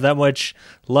worse, to have that much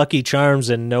Lucky Charms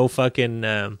and no fucking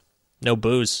no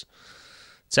booze.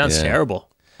 It sounds terrible.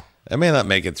 I may not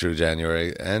make it through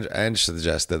January. And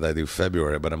suggested I do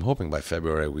February, but I'm hoping by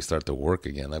February we start to work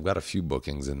again. I've got a few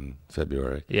bookings in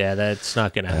February. Yeah, that's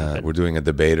not going to happen. We're doing a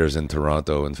Debaters in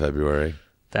Toronto in February.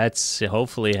 That's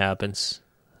hopefully happens.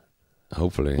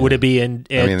 Hopefully. Would it be in...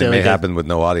 it may happen with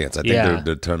no audience. I think they're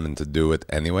determined to do it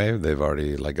anyway. They've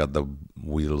already got the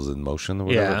wheels in motion or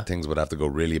whatever. Yeah. Things would have to go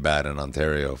really bad in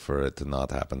Ontario for it to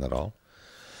not happen at all.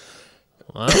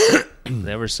 Well,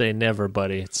 never say never,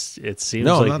 buddy. It seems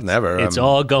like not never. It's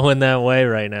all going that way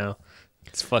right now.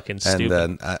 It's fucking stupid.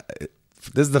 And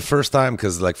this is the first time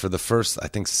because for the first, I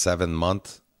think, 7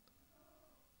 months.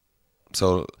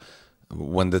 So...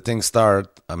 when the things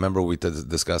start, I remember we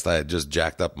discussed I had just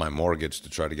jacked up my mortgage to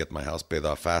try to get my house paid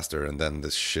off faster, and then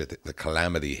the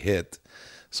calamity hit.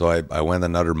 So I went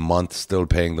another month still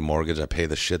paying the mortgage. I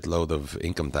paid a shitload of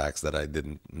income tax that I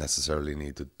didn't necessarily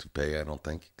need to pay, I don't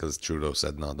think, because Trudeau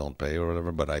said, no, don't pay or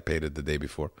whatever, but I paid it the day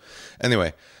before.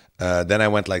 Anyway, then I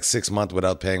went 6 months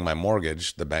without paying my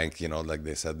mortgage. The bank,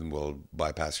 they said, will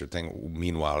bypass your thing,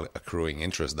 meanwhile accruing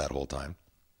interest that whole time.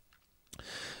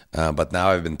 But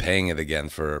now I've been paying it again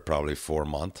for probably 4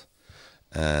 months.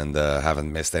 and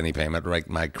haven't missed any payment. Right,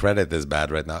 my credit is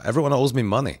bad right now. Everyone owes me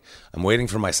money. I'm waiting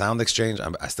for my sound exchange.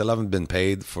 I still haven't been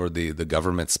paid for the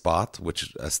government spot,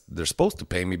 which they're supposed to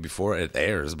pay me before it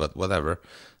airs, but whatever.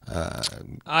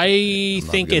 I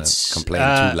think it's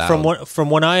from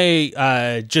when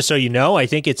I just so you know, I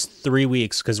think it's 3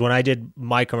 weeks, because when I did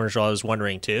my commercial, I was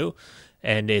wondering too,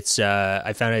 and it's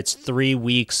I found it's 3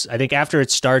 weeks. I think after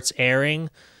it starts airing,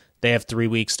 they have 3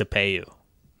 weeks to pay you.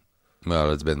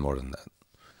 Well, it's been more than that.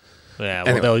 Yeah,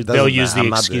 well, anyway, they'll use the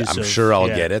excuse. I'm sure I'll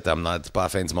get it. I'm not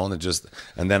Parfait Simone. Just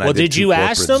and then well, did you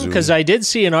ask them? Because I did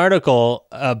see an article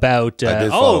about. I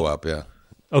did follow up. Yeah.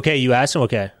 Okay, you asked them.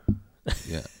 Okay.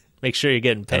 Yeah. Make sure you're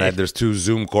getting paid. And there's 2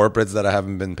 Zoom corporates that I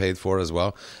haven't been paid for as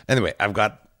well. Anyway, I've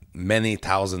got many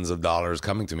thousands of dollars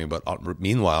coming to me, but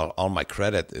meanwhile, all my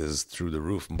credit is through the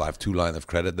roof. I have 2 lines of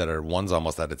credit that are, one's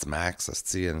almost at its max. I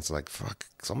see, and it's like, fuck,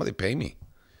 somebody pay me.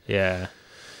 Yeah.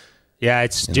 Yeah,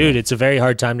 it's a very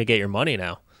hard time to get your money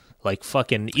now. Like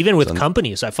fucking, even with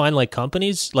companies, I find like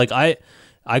companies, like I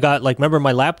got like, remember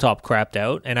my laptop crapped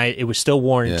out and it was still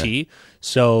warranty. Yeah.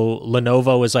 So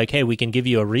Lenovo was like, hey, we can give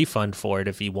you a refund for it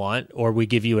if you want, or we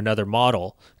give you another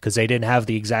model, because they didn't have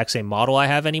the exact same model I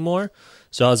have anymore.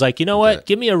 So I was like, you know what,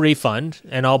 give me a refund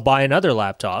and I'll buy another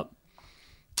laptop.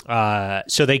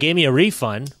 So they gave me a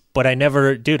refund, but I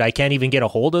can't even get a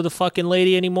hold of the fucking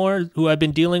lady anymore who I've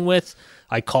been dealing with.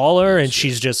 I call her and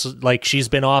she's just like, she's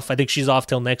been off. I think she's off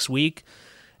till next week.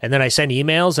 And then I send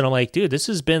emails and I'm like, dude, this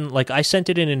has been like, I sent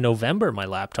it in November, my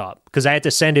laptop, because I had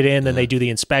to send it in. Then they do the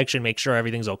inspection, make sure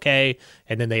everything's okay.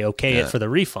 And then they okay it for the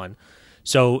refund.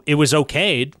 So it was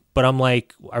okayed, but I'm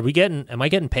like, am I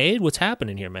getting paid? What's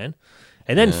happening here, man?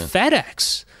 And then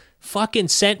FedEx fucking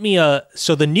sent me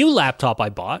so the new laptop I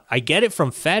bought, I get it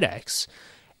from FedEx,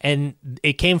 and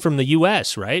it came from the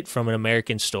US, right? From an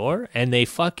American store. And they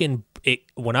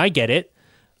when I get it,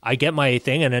 I get my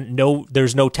thing, and then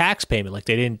there's no tax payment. Like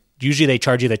usually they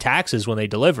charge you the taxes when they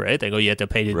deliver it. They go, you have to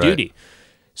pay the duty.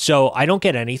 So I don't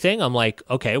get anything. I'm like,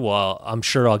 okay, well, I'm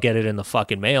sure I'll get it in the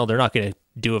fucking mail. They're not going to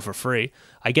do it for free.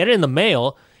 I get it in the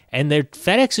mail, and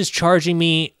FedEx is charging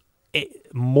me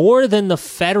more than the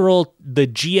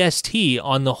GST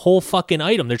on the whole fucking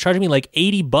item. They're charging me like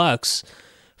 $80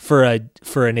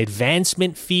 for an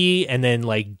advancement fee, and then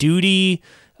like duty,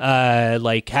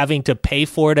 like having to pay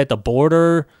for it at the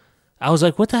border. I was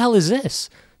like, what the hell is this?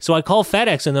 So I call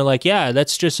FedEx and they're like, yeah,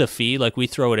 that's just a fee. Like, we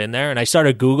throw it in there. And I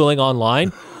started Googling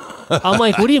online. I'm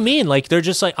like, what do you mean? Like, they're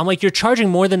just like, I'm like, you're charging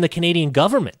more than the Canadian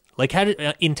government. Like,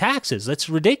 in taxes. That's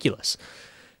ridiculous.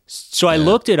 So I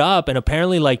looked it up, and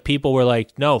apparently like people were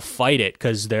like, no, fight it,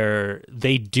 because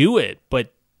they do it,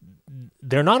 but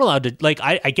they're not allowed to. Like,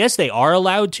 I guess they are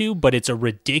allowed to, but it's a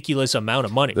ridiculous amount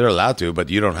of money. They're allowed to, but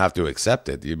you don't have to accept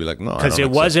it. You'd be like, no, because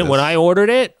it wasn't when I ordered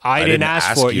it. I didn't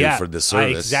ask for it. You for the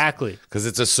service, exactly. Because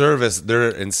it's a service. They're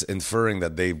inferring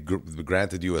that they've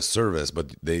granted you a service,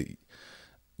 but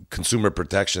consumer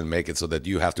protection make it so that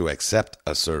you have to accept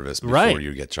a service before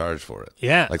you get charged for it.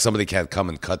 Yeah, like somebody can't come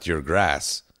and cut your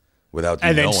grass without you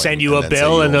and then knowing, send you a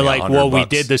bill, and they're like, well, we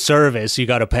did the service, you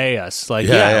got to pay us. Like,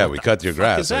 we cut your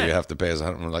grass, so you have to pay us.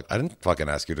 I'm like, I didn't fucking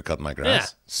ask you to cut my grass. Yeah.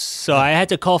 So I had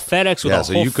to call FedEx with a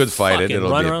so whole you could fight it.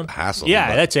 It'll be a hassle.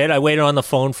 Yeah, that's it. I waited on the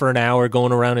phone for an hour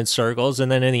going around in circles, and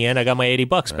then in the end I got my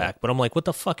 $80 back. But I'm like, what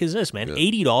the fuck is this, man?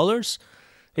 $80?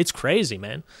 It's crazy,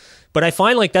 man. But I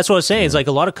find, like, that's what I was saying. It's like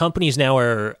a lot of companies now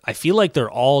I feel like they're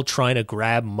all trying to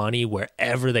grab money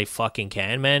wherever they fucking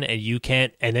can, man. And you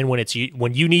can't. And then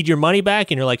when you need your money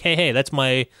back, and you're like, hey, that's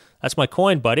my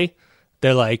coin, buddy.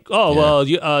 They're like,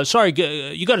 well, sorry,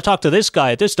 you got to talk to this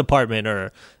guy at this department,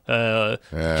 or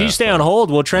can you stay on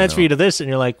hold? We'll transfer you to this. And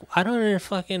you're like, I don't know,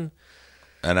 fucking.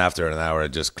 And after an hour,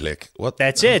 it just click. What?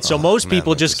 That's it. So most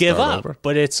people just give up. Over.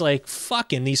 But it's like,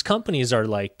 fucking, these companies are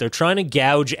like, they're trying to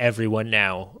gouge everyone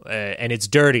now. And it's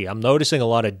dirty. I'm noticing a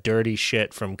lot of dirty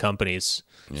shit from companies.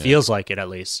 Yeah. Feels like it, at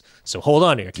least. So hold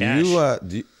on to your cash.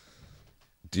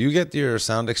 Do you get your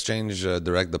Sound Exchange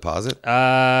direct deposit?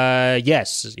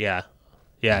 Yes. Yeah.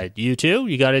 Yeah. You too?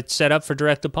 You got it set up for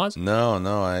direct deposit?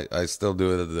 No. I still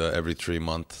do it every 3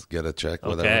 months, get a check,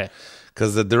 whatever.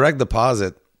 Because the direct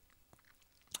deposit,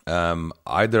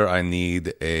 either I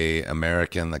need a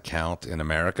American account in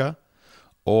America,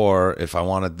 or if I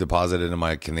want to deposit it in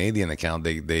my Canadian account,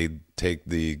 they take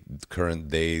the current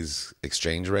day's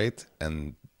exchange rate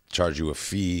and charge you a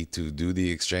fee to do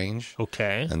the exchange.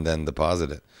 Okay. And then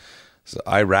deposit it. So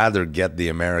I rather get the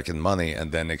American money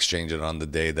and then exchange it on the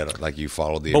day that, like, you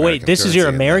follow the. But American wait, this is your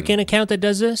American account that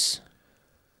does this?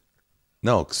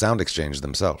 No, Sound Exchange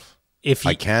themselves. If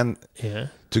you, I can. Yeah.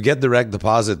 To get direct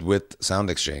deposit with Sound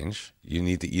Exchange, you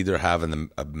need to either have an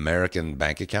American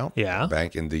bank account,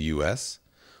 bank in the U.S.,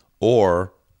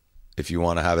 or if you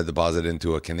want to have it deposited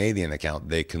into a Canadian account,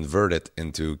 they convert it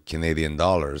into Canadian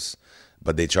dollars,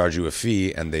 but they charge you a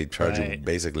fee, and they charge you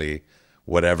basically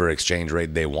whatever exchange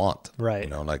rate they want. Right. You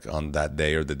know, like on that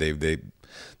day or the day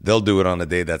they'll do it on a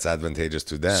day that's advantageous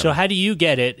to them. So how do you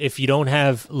get it if you don't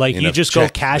have, like, you just go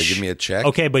cash? They give me a check.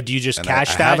 Okay, but do you just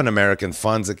cash that? I have an American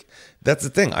funds. That's the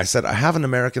thing. I said, I have an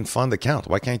American fund account.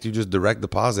 Why can't you just direct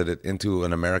deposit it into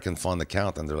an American fund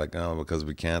account? And they're like, no, because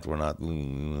we can't. We're not.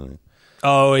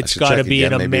 Oh, it's got to be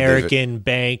an American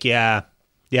bank. Yeah.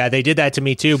 Yeah, they did that to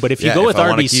me too. But if you go with RBC, if I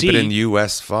want to keep it in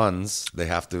U.S. funds, they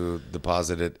have to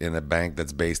deposit it in a bank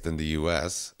that's based in the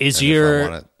U.S. Is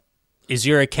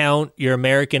your account, your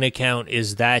American account,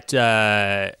 is that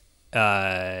so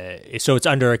it's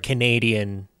under a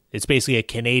Canadian? It's basically a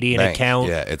Canadian bank account.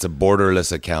 Yeah, it's a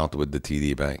borderless account with the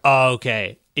TD Bank. Oh,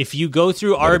 okay. If you go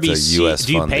through RBC,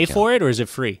 do you pay for it or is it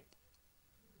free?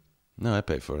 No, I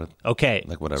pay for it. Okay.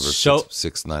 Like whatever, so,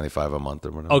 $6.95 a month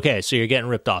or whatever. Okay, so you're getting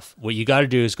ripped off. What you got to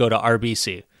do is go to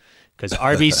RBC, because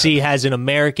RBC has an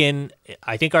American,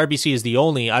 I think RBC is the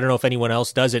only, I don't know if anyone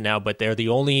else does it now, but they're the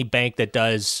only bank that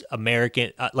does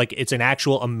American, like it's an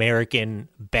actual American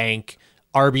bank,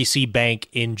 RBC bank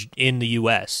in the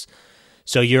U.S.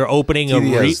 So you're opening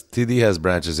TD has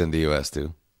branches in the U.S.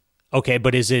 too. Okay,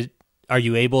 but are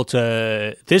you able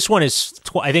to, this one is,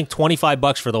 I think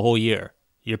 $25 for the whole year.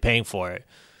 You're paying for it,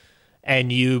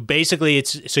 and you basically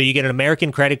so you get an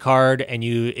American credit card, and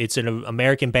it's an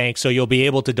American bank, so you'll be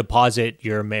able to deposit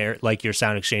your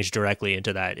Sound Exchange directly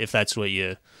into that if that's what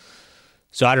you.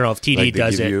 So I don't know if TD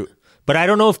does it, but I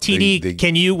don't know if TD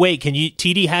can you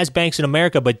TD has banks in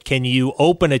America, but can you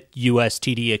open a US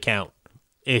TD account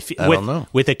don't know.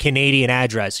 With a Canadian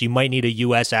address? You might need a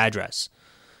US address.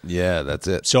 Yeah, that's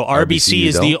it. So RBC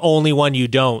is the only one you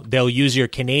don't. They'll use your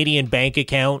Canadian bank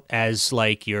account as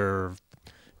like your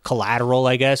collateral,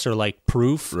 I guess, or like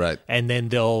proof. Right. And then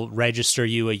they'll register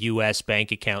you a U.S.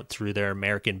 bank account through their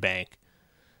American bank.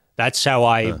 That's how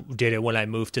I did it when I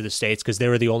moved to the States, because they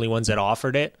were the only ones that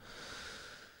offered it.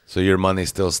 So your money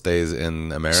still stays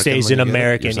in American? Stays in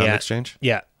American, Sound Exchange?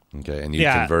 Yeah. Okay, and you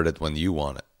convert it when you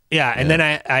want it. Yeah, and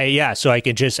then so I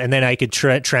could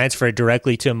transfer it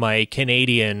directly to my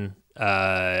Canadian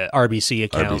RBC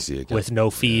account with no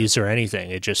fees or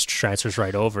anything. It just transfers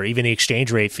right over. Even the exchange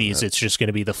rate fees, it's just going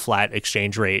to be the flat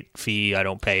exchange rate fee. I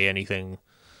don't pay anything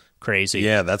crazy.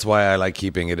 Yeah, that's why I like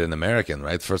keeping it in American,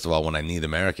 right? First of all, when I need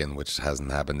American, which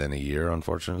hasn't happened in a year,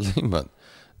 unfortunately,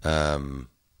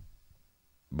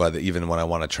 but even when I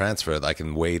want to transfer it, I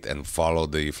can wait and follow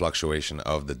the fluctuation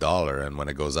of the dollar, and when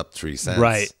it goes up 3 cents,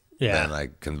 right. Yeah. Then I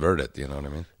convert it. You know what I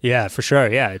mean? Yeah, for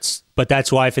sure. Yeah, but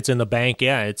that's why if it's in the bank,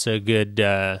 it's a good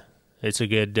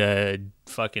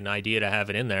fucking idea to have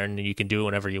it in there, and you can do it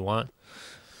whenever you want.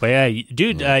 But yeah,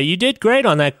 dude, you did great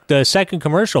on the second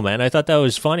commercial, man. I thought that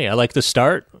was funny. I like the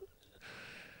start.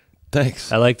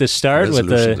 Thanks. I like the start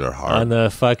with on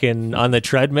the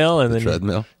treadmill, and then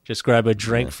treadmill. Just grab a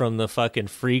drink from the fucking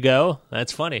Frigo.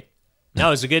 That's funny. No,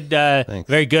 it was a good,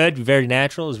 very good, very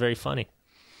natural. It was very funny.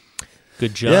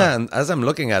 Good job. Yeah, and as I'm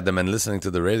looking at them and listening to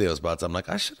the radio spots, I'm like,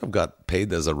 I should have got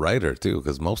paid as a writer too,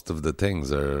 because most of the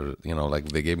things are, like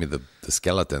they gave me the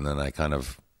skeleton, and I kind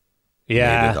of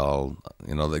made it all.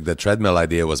 Like the treadmill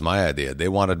idea was my idea. They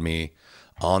wanted me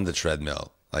on the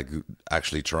treadmill, like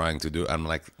actually trying to do. I'm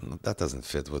like, that doesn't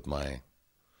fit with my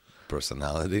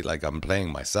personality. Like I'm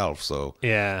playing myself, so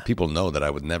people know that I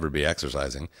would never be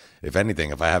exercising. If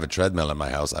anything, if I have a treadmill in my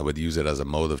house, I would use it as a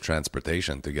mode of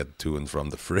transportation to get to and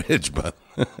from the fridge. But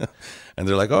and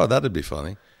they're like, oh, that'd be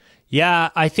funny.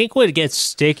 Yeah, I think what gets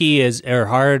sticky or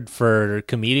hard for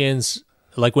comedians,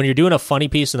 like when you're doing a funny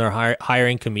piece and they're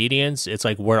hiring comedians, it's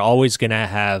like we're always gonna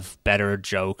have better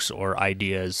jokes or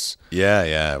ideas.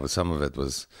 Yeah. But some of it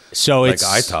was so like it's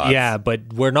I taught. Yeah,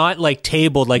 but we're not like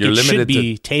tabled. Like it should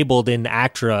be tabled in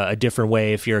ACTRA a different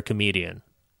way if you're a comedian.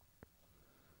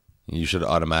 You should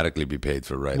automatically be paid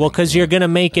for writing. Well, because you're gonna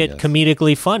make it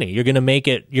comedically funny. You're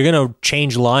gonna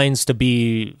change lines to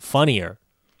be funnier.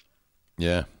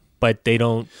 Yeah, but they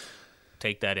don't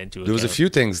take that into account. There was a few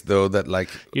things though that like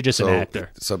you're just an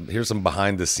actor. Here's some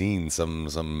behind the scenes,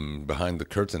 some behind the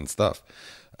curtain stuff.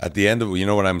 At the end of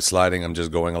when I'm sliding, I'm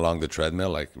just going along the treadmill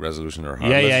like Resolution or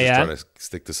Harmless. Just try to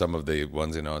stick to some of the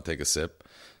ones, take a sip,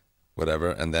 whatever.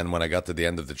 And then when I got to the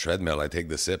end of the treadmill, I take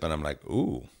the sip and I'm like,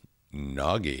 ooh,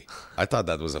 noggy. I thought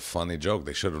that was a funny joke.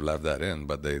 They should have left that in,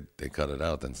 but they cut it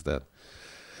out instead.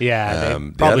 Yeah,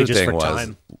 probably just for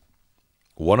time.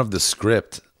 One of the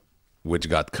script which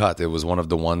got cut. It was one of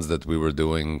the ones that we were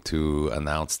doing to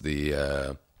announce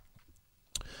the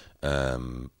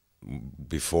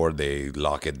before they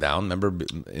lock it down. Remember,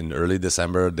 in early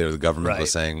December, the government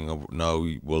was saying, no,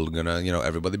 we're gonna,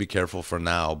 everybody be careful for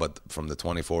now, but from the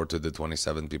 24th to the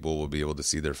 27th, people will be able to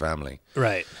see their family.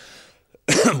 Right.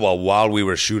 Well, while we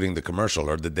were shooting the commercial,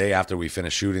 or the day after we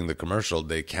finished shooting the commercial,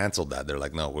 they canceled that. They're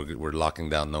like, no, we're locking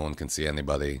down. No one can see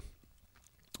anybody.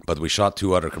 But we shot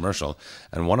 2 other commercials,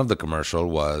 and one of the commercial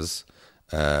was,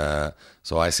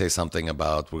 so I say something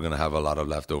about we're going to have a lot of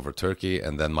leftover turkey,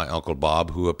 and then my Uncle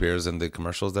Bob, who appears in the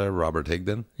commercials there, Robert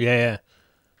Higdon. Yeah.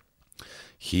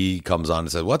 He comes on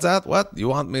and said, what's that? What? You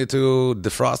want me to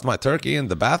defrost my turkey in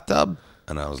the bathtub?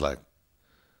 And I was like,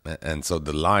 and so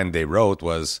the line they wrote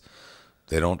was,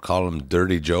 they don't call him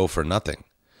Dirty Joe for nothing.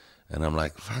 And I'm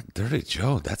like, fuck, Dirty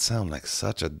Joe? That sounds like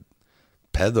such a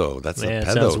pedo. That's a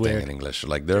pedo thing weird. In English.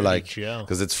 Like, they're Dirty like,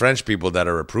 because it's French people that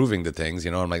are approving the things,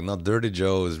 I'm like, no, Dirty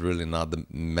Joe is really not the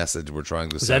message we're trying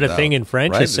to send out. Is that a thing in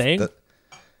French, right? Saying?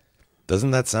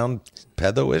 Doesn't that sound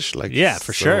pedo-ish? Like, yeah,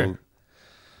 for sure.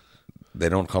 They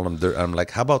don't call him I'm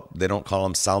like, how about they don't call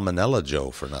him Salmonella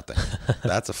Joe for nothing?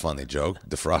 That's a funny joke.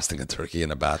 Defrosting a turkey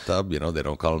in a bathtub, they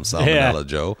don't call him Salmonella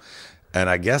Joe. And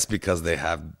I guess because they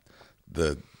have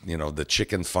the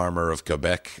chicken farmer of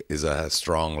Quebec is a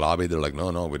strong lobby, they're like,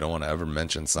 no, we don't want to ever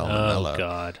mention salmonella. Oh,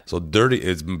 God. So dirty,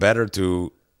 it's better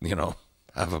to,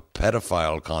 have a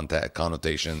pedophile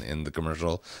connotation in the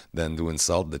commercial than to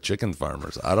insult the chicken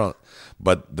farmers.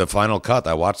 But the final cut,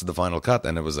 I watched the final cut,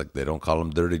 and it was like, they don't call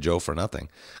him Dirty Joe for nothing.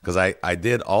 Because I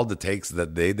did all the takes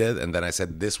that they did, and then I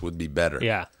said, this would be better.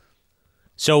 Yeah.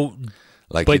 So...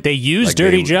 But they used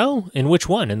Dirty Joe? In which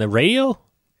one? In the radio?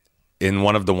 In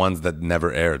one of the ones that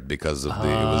never aired because of it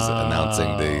was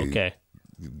announcing the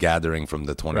gathering from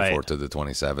the 24th to the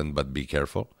 27th, but be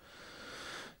careful.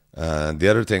 The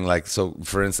other thing, so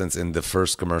for instance, in the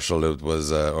first commercial, it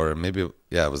was, or maybe,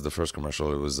 it was the first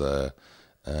commercial, it was,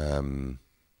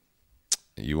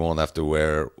 you won't have to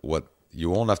wear what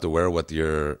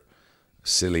your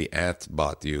silly aunt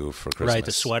bought you for Christmas. Right,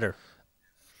 the sweater.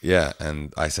 Yeah,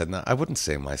 and I said, no, I wouldn't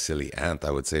say my silly aunt.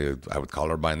 I would call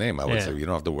her by name. I would say, you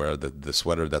don't have to wear the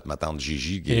sweater that ma tante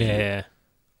Gigi gave you. Yeah.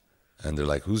 And they're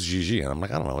like, who's Gigi? And I'm like,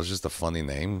 I don't know. It's just a funny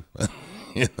name.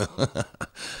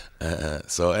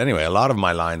 So anyway, a lot of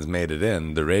my lines made it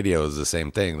in. The radio is the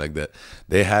same thing. Like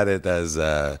they had it as,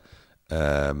 hi,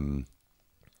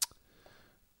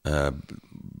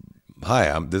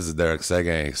 this is Derek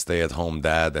Seguin, stay-at-home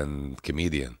dad and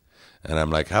comedian. And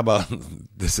I'm like, how about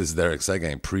this is Derek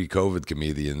Seguin, pre-COVID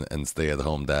comedian and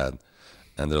stay-at-home dad?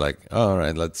 And they're like, oh, all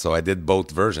right. So I did both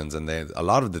versions, and a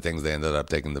lot of the things they ended up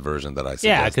taking the version that I suggested.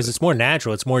 Yeah, because it's more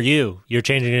natural. It's more you. You're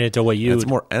changing it to what you. It's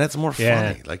more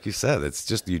funny, like you said. It's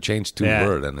just you change 2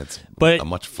 words, and it's a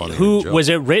much funnier joke. Was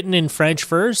it written in French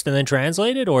first and then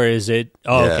translated, or is it?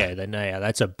 Oh, okay. Then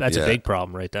that's a big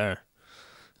problem right there.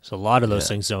 So a lot of those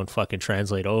things don't fucking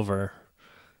translate over.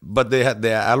 But they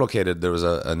allocated. There was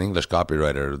an English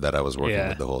copywriter that I was working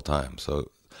with the whole time.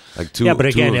 So, like but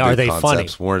again, are they funny?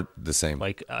 Weren't the same.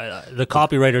 Like the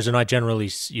copywriters are not generally,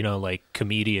 like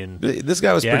comedian. This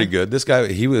guy was pretty good. This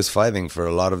guy, he was fighting for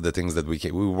a lot of the things that we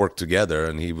worked together,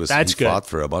 and he fought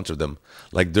for a bunch of them.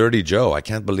 Like Dirty Joe, I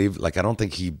can't believe. I don't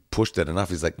think he pushed it enough.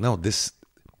 He's like, no, this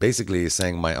basically is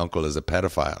saying my uncle is a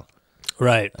pedophile.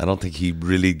 Right. I don't think he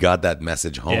really got that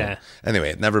message home. Yeah.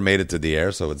 Anyway, it never made it to the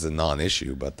air, so it's a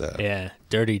non-issue. But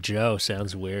Dirty Joe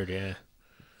sounds weird. Yeah.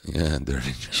 Yeah,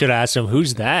 Dirty Joe. Should have asked him,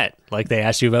 who's that? Like they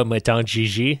asked you about my tante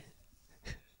Gigi.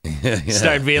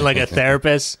 Start being like a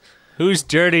therapist. Who's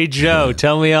Dirty Joe?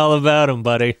 Tell me all about him,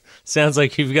 buddy. Sounds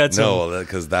like you've got some. No,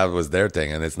 because that was their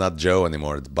thing, and it's not Joe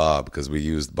anymore. It's Bob, because we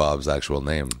used Bob's actual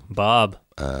name. Bob.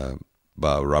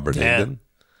 Robert Higdon.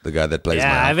 The guy that plays my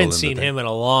uncle. I haven't seen him in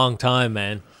a long time,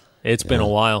 man. It's been a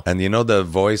while. And you know the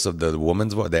voice of the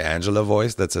woman's voice, the Angela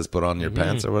voice that says put on your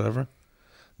pants or whatever?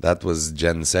 That was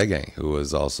Jen Seguin, who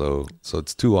was also... So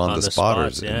it's 2 on the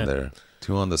spotters in there.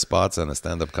 2 on the spots and a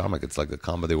stand-up comic. It's like a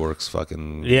Comedy Works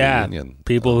fucking reunion.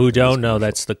 People who don't know,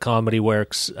 that's the Comedy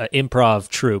Works improv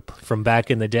troupe from back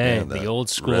in the day, the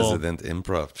old school. Resident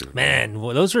improv troupe. Man,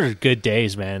 those were good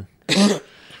days, man.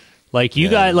 Like you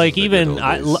got like even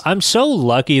I'm so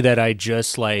lucky that I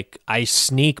just I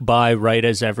sneak by right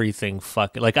as everything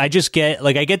fucking I just get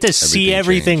I get to see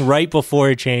everything right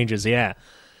before it changes. Yeah.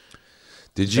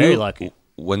 Did you? Very lucky.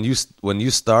 When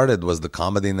you started, was the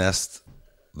Comedy Nest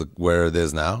where it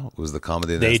is now? Was the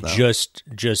Comedy Nest? They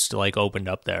just opened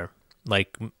up there.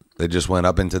 They just went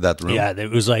up into that room. Yeah,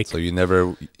 it was so you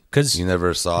never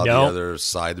saw the other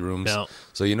side rooms. No.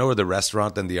 So you know where the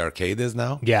restaurant and the arcade is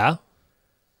now? Yeah.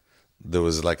 there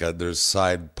was like there's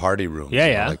side party rooms.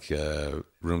 Yeah. Like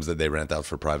rooms that they rent out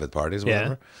for private parties, or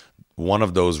whatever. One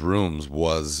of those rooms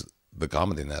was the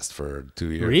Comedy Nest for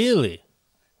 2 years. Really?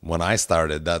 When I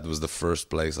started, that was the first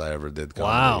place I ever did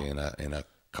comedy in a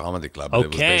comedy club. Okay. It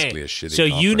was basically a shitty. So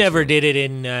you never room. did it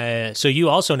in. So you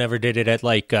also never did it at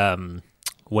like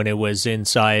when it was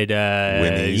inside.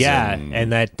 Winnie's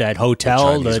and that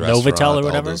hotel, the Novotel or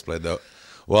whatever.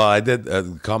 Well, I did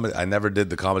comedy. I never did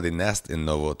the Comedy Nest in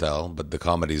Novotel, but the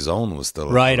Comedy Zone was still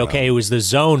right. around. Okay, it was the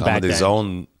Zone back then. Comedy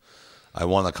Zone. I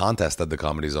won a contest at the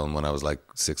Comedy Zone when I was like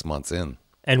 6 months in.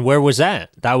 And where was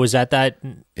that? That was at that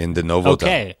in the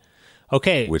Novotel.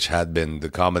 Okay. Which had been the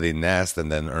Comedy Nest,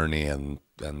 and then Ernie and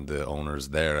the owners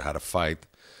there had a fight.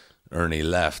 Ernie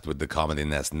left with the Comedy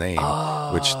Nest name,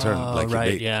 which turned like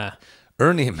right.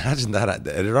 Ernie, imagine that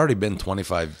it had already been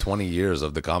 20 years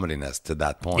of the Comedy Nest to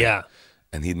that point. Yeah.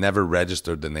 And he never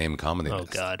registered the name Comedy Nest.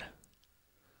 Oh, God.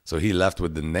 So he left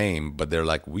with the name, but they're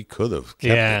like, we could have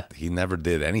kept it. He never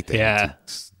did anything. Yeah.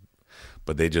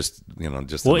 But they just,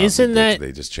 well, isn't that...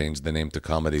 They just changed the name to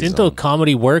Comedy Didn't Zone. the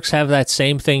Comedy Works have that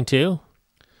same thing, too?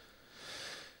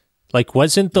 Like,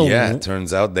 wasn't the... Yeah, it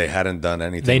turns out they hadn't done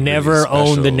anything. They never really special,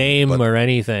 owned the name or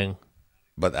anything.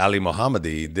 But Ali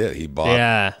Mohammadi did. He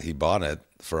bought it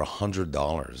for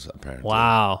 $100, apparently.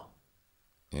 Wow.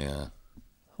 Yeah.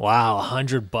 Wow,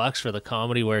 $100 for the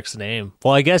Comedy Works name.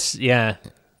 Well, I guess, yeah.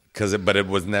 But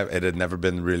it had never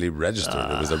been really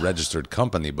registered. It was a registered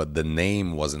company, but the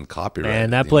name wasn't copyrighted.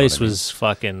 And that place was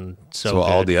fucking so good.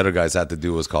 All the other guys had to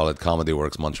do was call it Comedy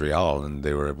Works Montreal, and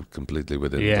they were completely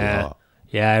within the law.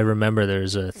 Yeah, I remember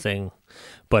there's a thing.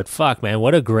 But fuck, man,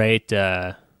 what a great...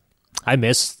 I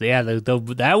miss... Yeah,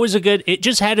 that was a good... It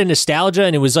just had a nostalgia,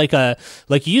 and it was like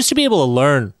you used to be able to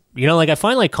learn... like I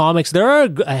find like comics, there are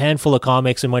a handful of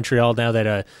comics in Montreal now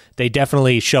that they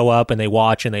definitely show up and they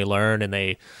watch and they learn and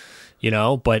they,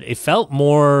 but it felt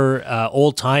more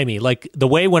old timey. Like the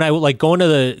way when I like going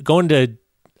to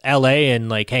LA and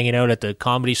like hanging out at the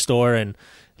Comedy Store and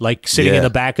like sitting in the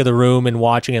back of the room and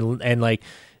watching and like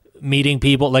meeting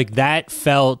people, like that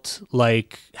felt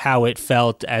like how it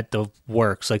felt at the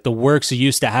Works. Like the Works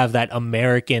used to have that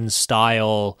American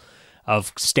style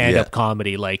of stand-up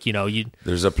comedy, like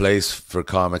there's a place for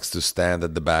comics to stand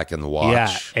at the back and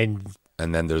watch, and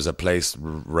then there's a place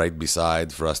right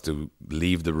beside for us to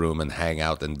leave the room and hang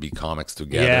out and be comics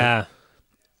together.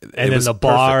 And then the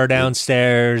bar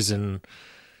downstairs, you're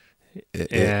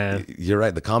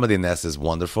right. The Comedy Nest is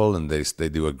wonderful, and they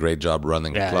do a great job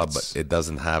running the club, but it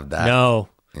doesn't have that. No,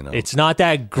 it's not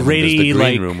that gritty. The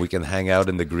green room, we can hang out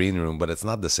in the green room, but it's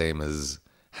not the same as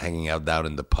hanging out down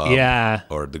in the pub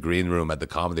or the green room at the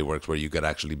Comedy Works where you could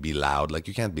actually be loud. Like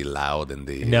you can't be loud in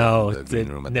the green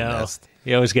room at the Nest.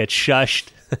 You always get shushed.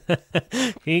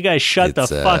 Can you guys shut the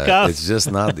fuck up? It's just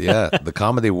not, the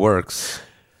Comedy Works.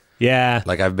 Yeah.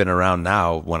 Like I've been around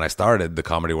now. When I started, the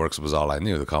Comedy Works was all I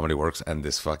knew. The Comedy Works and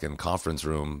this fucking conference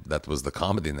room that was the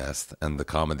Comedy Nest and the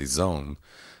Comedy Zone.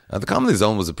 The Comedy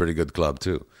Zone was a pretty good club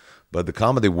too. But the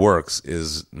Comedy Works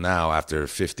is now, after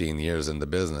 15 years in the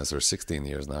business, or 16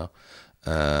 years now,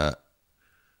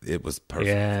 it was perfect.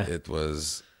 Yeah.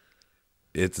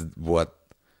 It's what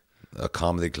a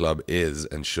comedy club is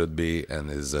and should be, and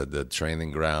is the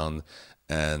training ground.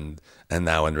 And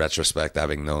now, in retrospect,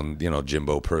 having known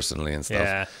Jimbo personally and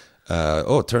stuff,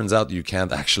 it turns out you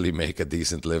can't actually make a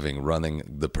decent living running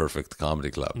the perfect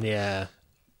comedy club. Yeah.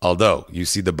 Although, you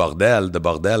see the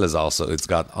Bordel is also, it's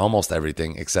got almost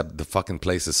everything, except the fucking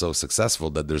place is so successful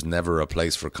that there's never a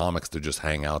place for comics to just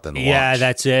hang out and watch. Yeah,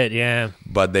 that's it, yeah.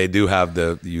 But they do have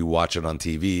you watch it on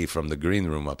TV from the green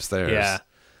room upstairs. Yeah.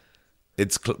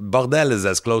 Bordel is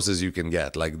as close as you can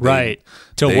get. Like what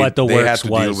the Works was. They had to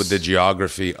deal with the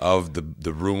geography of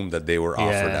the room that they were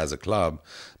offered as a club.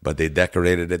 But they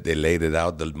decorated it, they laid it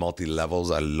out, the multi-levels.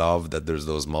 I love that there's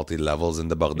those multi-levels in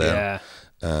the Bordel.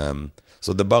 Yeah.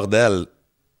 So the Bordel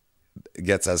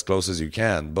gets as close as you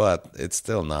can, but it's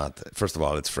still not. First of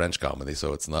all, it's French comedy,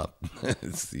 so it's not.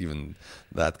 It's even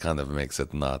that kind of makes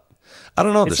it not. I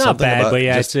don't know. It's there's not something bad, about but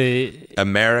just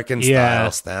American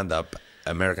style stand-up,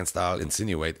 American style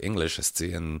insinuate English,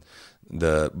 and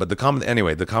the comedy.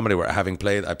 Anyway, the comedy where I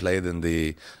played in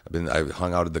I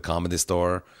hung out at the Comedy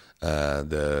Store.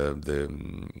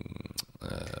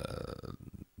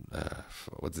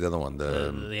 What's the other one?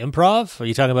 The Improv? Are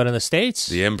you talking about in the States?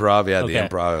 The Improv, yeah. Okay. The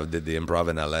Improv. Did the Improv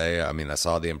in LA. I mean, I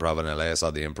saw the Improv in LA. I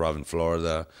saw the Improv in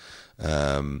Florida.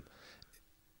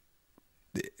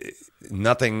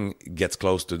 Nothing gets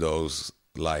close to those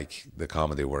like the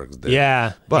Comedy Works did.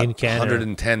 Yeah, but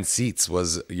 110 seats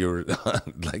was your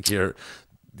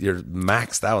you're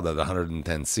maxed out at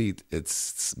 110 seat,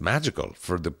 it's magical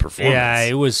for the performance. Yeah,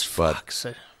 it was. But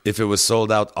if it was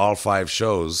sold out all 5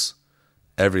 shows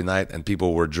every night and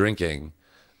people were drinking,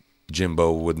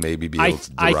 Jimbo would maybe be able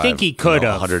to derive, I think he could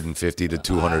have $150,000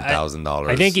 to $200,000.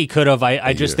 I think he could have.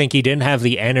 I just think he didn't have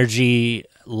the energy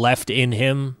left in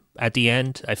him at the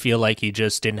end. I feel like he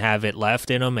just didn't have it left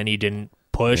in him, and he didn't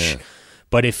push. Yeah.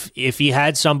 But if he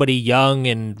had somebody young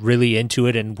and really into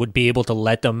it and would be able to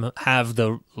let them have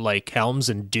the helms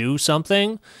and do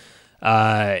something,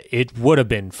 it would have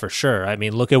been for sure. I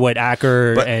mean, look at what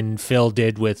Acker and Phil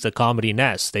did with the Comedy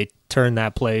Nest. They turned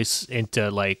that place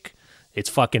into it's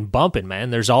fucking bumping,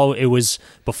 man. It was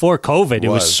before COVID. It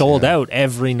was sold out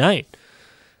every night.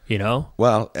 You know.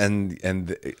 Well, and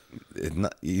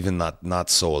not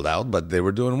sold out, but they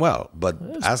were doing well. But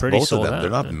ask both of them, they're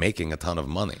not making a ton of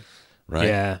money, right?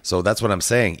 Yeah. So that's what I'm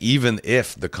saying. Even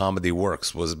if the Comedy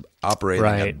Works was operating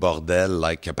at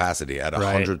bordel-like capacity, at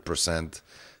 100%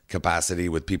 capacity,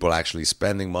 with people actually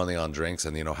spending money on drinks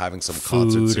and having some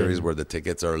concert series where the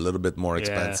tickets are a little bit more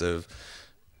expensive.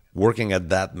 Working at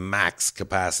that max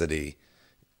capacity,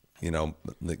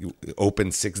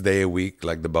 open 6 day a week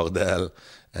like the Bordel,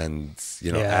 and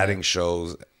adding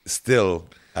shows, still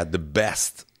at the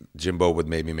best, Jimbo would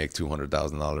maybe make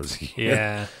 $200,000 a year.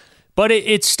 Yeah. But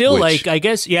it's still I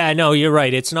guess, no, you're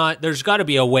right. It's not, there's got to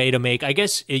be a way to make, I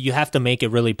guess you have to make it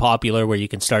really popular where you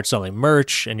can start selling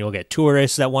merch and you'll get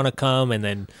tourists that want to come. And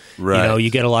then, you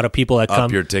get a lot of people that come.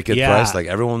 Up your ticket price. Like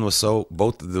everyone was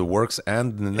both the Works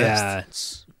and the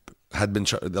Nest had been,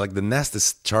 the Nest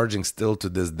is charging still to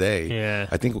this day. Yeah.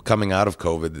 I think coming out of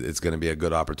COVID, it's going to be a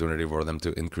good opportunity for them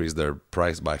to increase their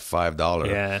price by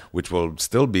 $5, which will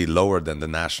still be lower than the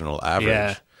national average.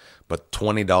 Yeah. But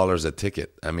 $20 a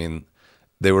ticket. I mean,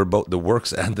 they were both, the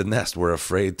Works and the Nest were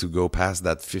afraid to go past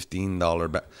that $15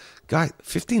 guy,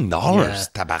 $15,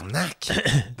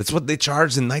 tabarnak. That's what they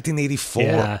charged in 1984.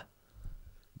 Yeah.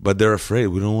 But they're afraid.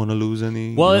 We don't want to lose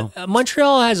any. Well,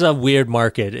 Montreal has a weird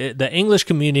market. The English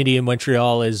community in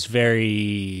Montreal is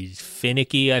very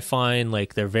finicky, I find.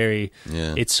 They're very.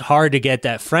 Yeah. It's hard to get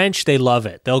that. French, they love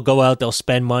it. They'll go out. They'll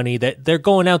spend money. They're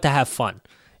going out to have fun.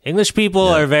 English people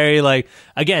are very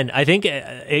again, I think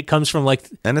it comes from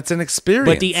and it's an experience.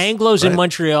 But the Anglos in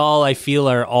Montreal, I feel,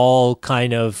 are all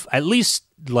kind of, at least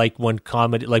when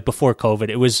comedy, before COVID,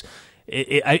 it was.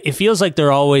 It feels like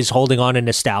they're always holding on to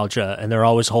nostalgia, and they're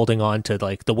always holding on to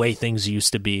the way things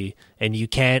used to be. And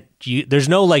there's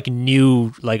no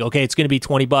new okay, it's going to be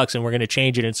 $20 and we're going to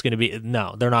change it. And it's going to be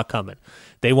no, they're not coming.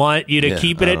 They want you to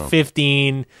keep it at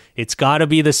 15. It's got to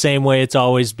be the same way it's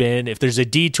always been. If there's a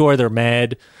detour, they're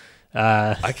mad.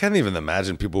 I can't even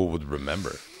imagine people would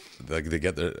remember. They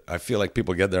get there. I feel like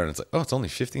people get there and it's it's only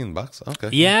 $15.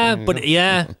 Okay. Yeah, but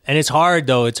and it's hard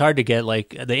though. It's hard to get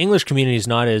the English community is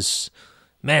not as.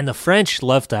 Man, the French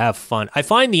love to have fun. I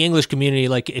find the English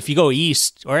community, if you go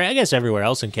east, or I guess everywhere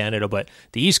else in Canada, but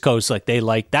the East Coast,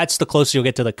 that's the closest you'll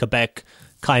get to the Quebec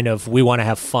kind of, we want to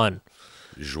have fun.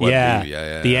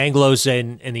 Yeah. The Anglos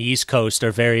in the East Coast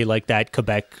are very that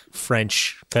Quebec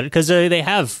French, because they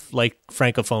have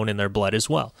Francophone in their blood as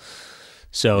well.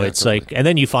 So it's totally. And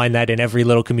then you find that in every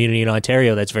little community in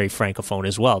Ontario that's very Francophone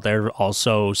as well. They're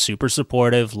also super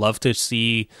supportive, love to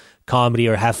see comedy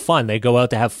or have fun. They go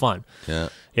out to have fun. Yeah.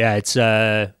 Yeah, it's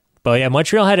but yeah,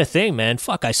 Montreal had a thing, man.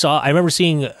 Fuck, I remember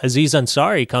seeing Aziz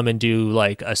Ansari come and do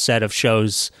a set of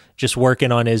shows just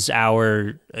working on his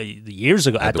hour years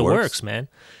ago at the Works, man.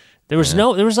 There was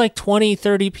there was 20,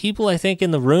 30 people I think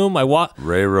in the room.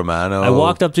 Ray Romano. I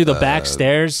walked up through the back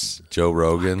stairs. Joe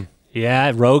Rogan.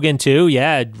 Yeah, Rogan too.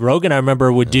 Yeah, Rogan I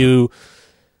remember would do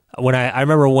I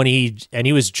remember when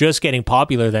he was just getting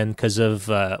popular then because of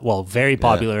very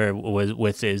popular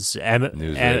with his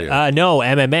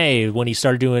MMA when he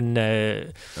started doing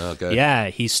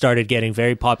he started getting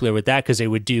very popular with that because they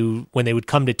would do when they would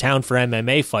come to town for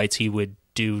MMA fights, he would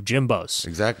do Jimbos.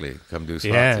 Exactly. Come do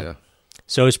spots, yeah.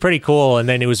 So it was pretty cool, and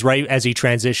then it was right as he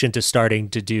transitioned to starting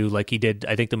to do he did.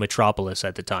 I think the Metropolis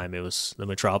at the time. It was the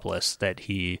Metropolis that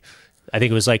he. I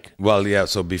think it was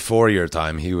So before your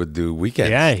time, he would do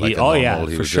weekends. Yeah, he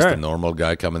was just a normal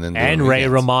guy coming in. And Ray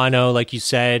Romano, like you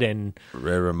said, and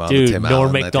Ray Romano, Tim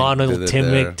Norm Macdonald,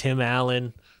 Tim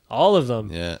Allen, all of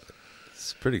them. Yeah.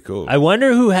 Pretty cool. I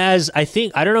wonder who has. I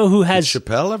don't know who has. Did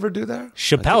Chappelle ever do that?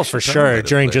 Chappelle for sure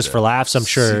during Just for Laughs. I'm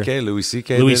sure. Louis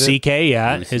C.K. Louis C.K.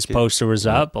 Yeah, his poster was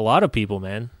up. A lot of people,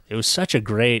 man. It was such a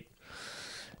great.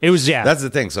 It was That's the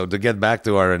thing. So to get back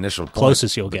to our initial point,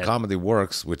 closest you'll get. Comedy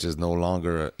Works, which is no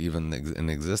longer even in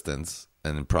existence,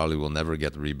 and it probably will never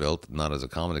get rebuilt, not as a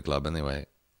comedy club anyway,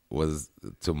 was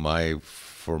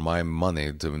for my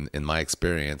money, in my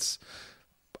experience,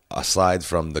 aside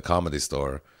from the Comedy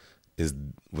Store, is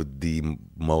with the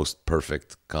most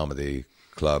perfect comedy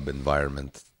club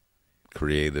environment,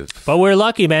 creative. But we're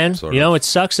lucky, man. It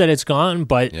sucks that it's gone,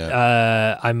 but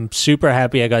I'm super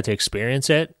happy I got to experience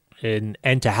it.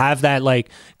 And to have that, like,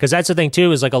 because that's the thing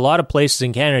too, is like a lot of places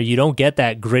in Canada, you don't get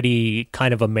that gritty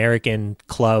kind of American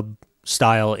club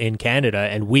style in Canada,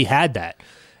 and we had that.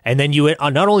 And then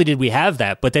not only did we have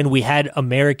that, but then we had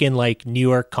American, like, New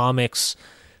York comics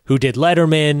who did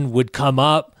Letterman would come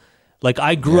up. Like,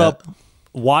 I grew up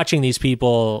watching these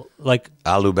people, like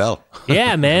Al Lubell.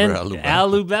 Yeah, man, Al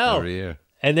Lubell. Every year.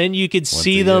 And then you could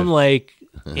see them like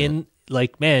in.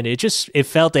 Like, man, it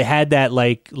felt they had that,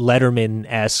 like,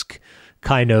 Letterman-esque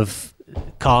kind of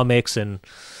comics. And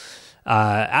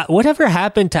whatever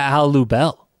happened to Al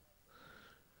Lubell?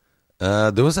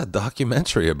 There was a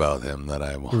documentary about him that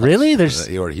I watched. Really?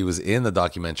 Or he was in a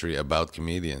documentary about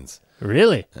comedians.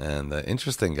 Really? And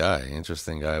interesting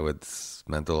guy with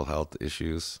mental health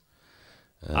issues.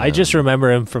 I just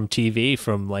remember him from TV,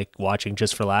 from, like, watching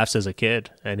Just for Laughs as a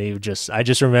kid, and I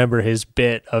just remember his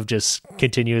bit of just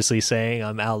continuously saying,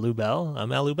 "I'm Al Lubell,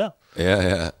 I'm Al Lubell."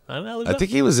 Yeah. I'm Al Lubell. I think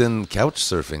he was in Couch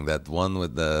Surfing, that one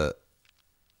with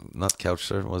not Couch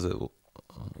Surfing, was it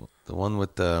the one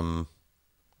with the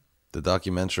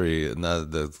documentary,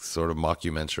 not the sort of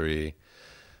mockumentary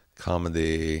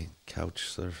comedy, Couch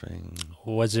Surfing.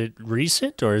 Was it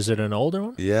recent or is it an older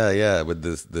one? Yeah, with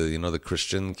the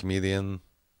Christian comedian.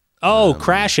 Oh,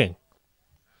 Crashing.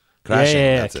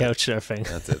 Yeah, Couch Surfing.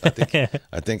 That's it.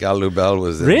 I think Al Lubell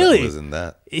was in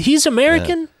that. He's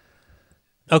American?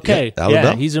 Yeah. Okay.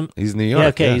 Yeah, he's New York. Yeah,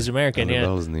 okay, he's American,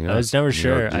 Al Lubell's New York. I was never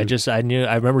sure. I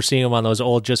remember seeing him on those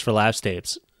old Just for Laughs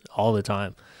tapes all the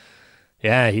time.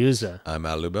 Yeah, he was I'm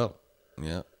Al Lubell.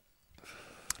 Yeah.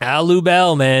 Al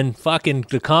Lubell, man. Fucking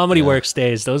the Comedy Works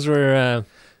days. Those were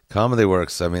Comedy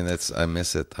Works. I mean, I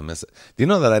miss it. Do you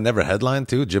know that I never headlined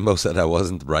too? Jimbo said I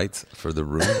wasn't right for the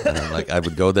room, and I'm like, I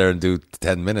would go there and do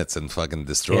 10 minutes and fucking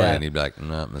destroy, and he'd be like,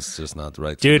 "No, it's just not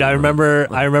right." Dude, I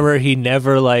remember he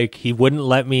never, like, he wouldn't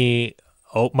let me.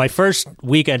 My first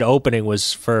weekend opening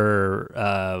was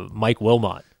for Mike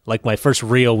Wilmot, like my first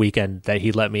real weekend that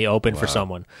he let me open for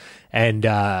someone, and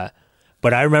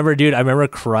but I remember, dude,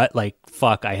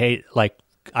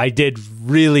 I did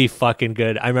really fucking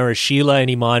good. I remember Sheila and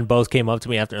Iman both came up to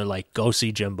me after, and like, "Go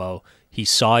see Jimbo. He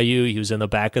saw you. He was in the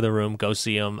back of the room. Go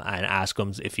see him and ask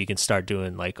him if he can start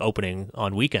doing, like, opening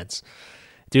on weekends."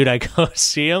 Dude, I go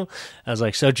see him. I was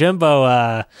like, "So Jimbo,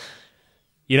 that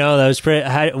was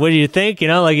pretty. What do you think?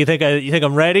 Like, you think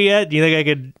I'm ready yet? Do you think I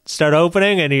could start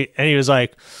opening?" And he was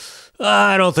like,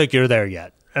 "I don't think you're there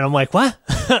yet." And I'm like, "What?"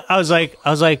 I was like,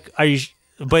 "Are you?"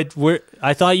 But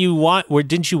I thought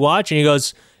didn't you watch? And he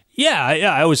goes, yeah,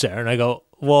 I was there. And I go,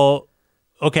 "Well,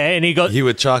 okay." And he goes, he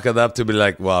would chalk it up to be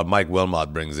like, "Well, Mike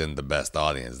Wilmot brings in the best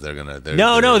audience.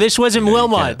 No, this wasn't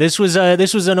Wilmot. This was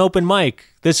an open mic.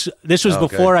 This was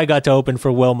before I got to open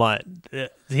for Wilmot.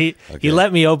 He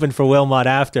let me open for Wilmot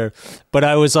after. But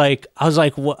I was like,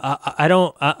 I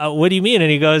don't. What do you mean? And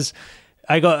he goes,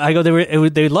 I go.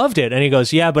 They loved it. And he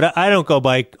goes, "Yeah, but I don't go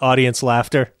by audience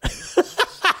laughter."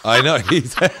 I know.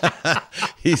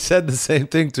 He said the same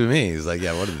thing to me. He's like,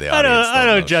 "Yeah, what did the audience I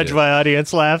don't judge my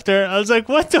audience laughter." I was like,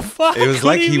 "What the fuck?" It was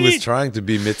like he was trying to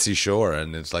be Mitzi Shore,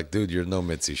 and it's like, dude, you're no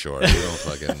Mitzi Shore. You don't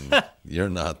fucking. You're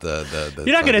not the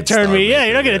you're not going to turn me. Yeah,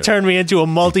 you're not going to turn me into a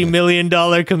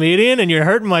multi-million-dollar comedian, and you're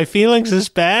hurting my feelings this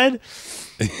bad.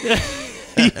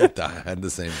 At the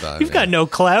same time, you've got no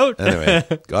clout. Anyway,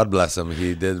 God bless him.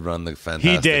 He did run the fantastic.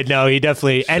 He did. No, he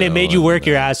definitely, and it made you work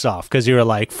your ass off because you were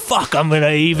like, "Fuck, I'm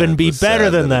gonna even be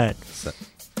better than that."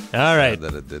 All right,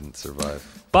 that it didn't survive,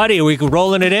 buddy. Are we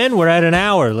rolling it in? We're at an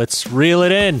hour. Let's reel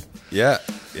it in. Yeah.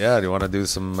 Do you want to do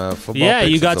some football? Yeah,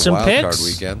 picks? You got some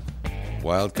picks.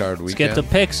 Wild card weekend. Let's get the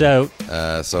picks out.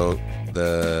 So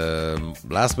the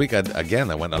last week I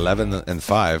went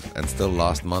 11-5 and still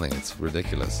lost money. It's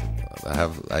ridiculous.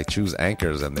 I choose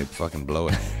anchors and they fucking blow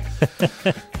it.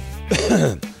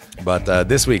 But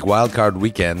this week, wild card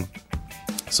weekend.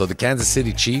 So the Kansas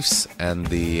City Chiefs and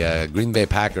the Green Bay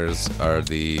Packers are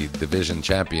the division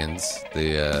champions,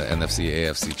 the NFC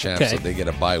AFC champs. Okay. So they get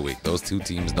a bye week. Those two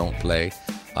teams don't play.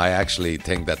 I actually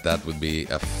think that would be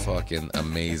a fucking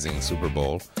amazing Super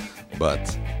Bowl, but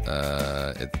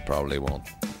it probably won't.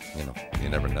 You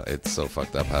never know. It's so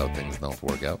fucked up how things don't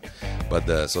work out. But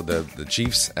the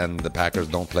Chiefs and the Packers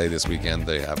don't play this weekend.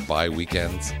 They have bye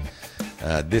weekends.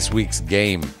 This week's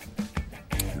game,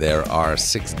 there are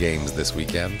 6 games this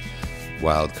weekend,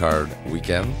 wild card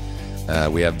weekend.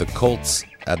 We have the Colts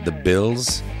at the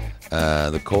Bills.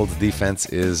 The Colts defense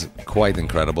is quite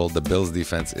incredible. The Bills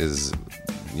defense is,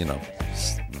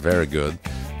 very good.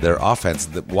 Their offense,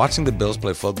 watching the Bills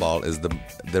play football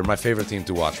they're my favorite team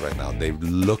to watch right now. They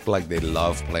look like they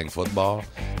love playing football.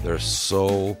 They're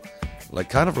so,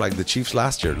 kind of like the Chiefs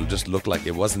last year. It just looked like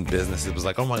it wasn't business. It was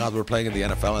like, oh my God, we're playing in the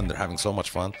NFL and they're having so much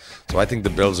fun. So I think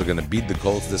the Bills are going to beat the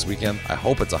Colts this weekend. I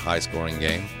hope it's a high-scoring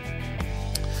game.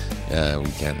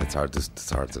 We can't. It's hard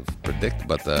to predict,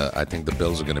 but I think the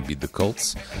Bills are going to beat the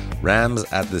Colts. Rams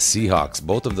at the Seahawks.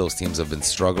 Both of those teams have been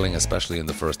struggling, especially in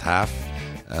the first half.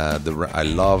 I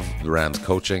love the Rams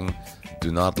coaching.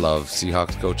 Do not love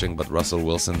Seahawks coaching, but Russell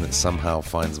Wilson somehow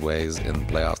finds ways in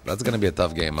playoffs. That's going to be a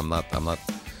tough game. I'm not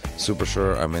super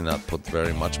sure. I may not put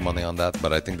very much money on that,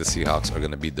 but I think the Seahawks are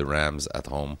going to beat the Rams at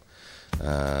home.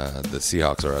 The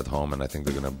Seahawks are at home, and I think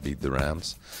they're going to beat the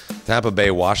Rams. Tampa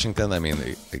Bay, Washington. I mean,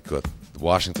 they could.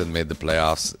 Washington made the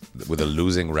playoffs with a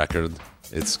losing record.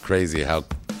 It's crazy how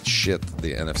shit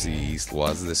the NFC East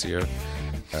was this year.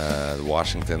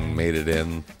 Washington made it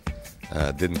in,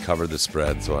 didn't cover the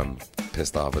spread, so I'm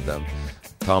pissed off at them.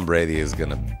 Tom Brady is going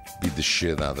to beat the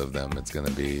shit out of them. It's going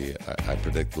to be, I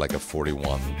predict, like a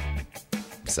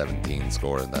 41-17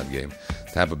 score in that game.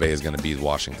 Tampa Bay is going to beat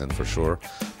Washington for sure.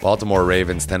 Baltimore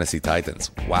Ravens, Tennessee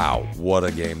Titans. Wow, what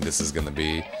a game this is going to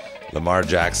be. Lamar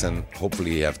Jackson,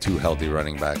 hopefully you have 2 healthy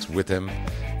running backs with him.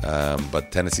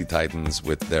 But Tennessee Titans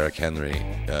with Derrick Henry,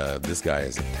 this guy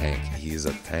is a tank. He's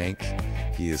a tank.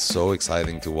 He is so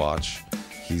exciting to watch.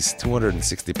 He's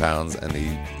 260 pounds, and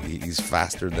he's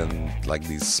faster than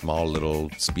these small little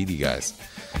speedy guys.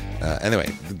 Anyway,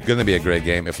 going to be a great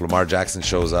game. If Lamar Jackson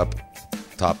shows up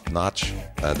top notch,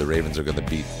 the Ravens are going to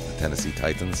beat the Tennessee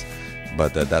Titans.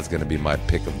 But that's going to be my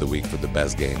pick of the week for the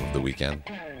best game of the weekend.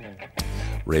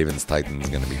 Ravens-Titans is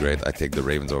going to be great. I take the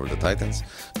Ravens over the Titans.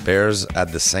 Bears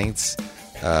at the Saints.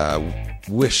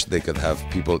 Wish they could have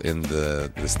people in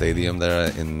the stadium there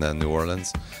in New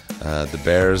Orleans. The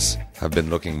Bears have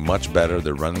been looking much better.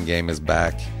 The running game is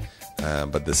back.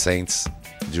 But the Saints,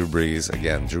 Drew Brees,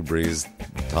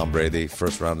 Tom Brady,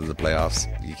 first round of the playoffs.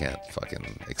 You can't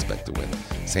fucking expect to win.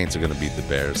 Saints are going to beat the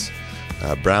Bears.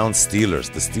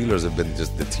 Browns-Steelers. The Steelers have been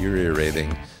just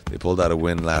deteriorating. They pulled out a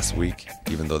win last week,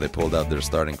 even though they pulled out their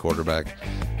starting quarterback.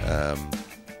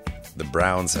 The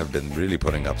Browns have been really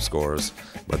putting up scores,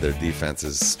 but their defense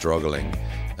is struggling.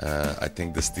 I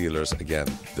think the Steelers, again,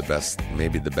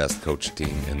 maybe the best coach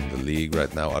team in the league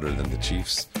right now, other than the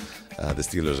Chiefs. The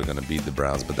Steelers are going to beat the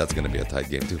Browns, but that's going to be a tight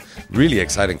game too. Really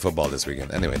exciting football this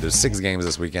weekend. Anyway, there's 6 games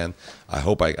this weekend.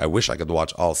 I wish I could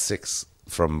watch all 6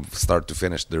 from start to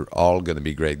finish. They're all going to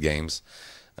be great games.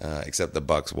 Except the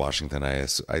Bucks, Washington. I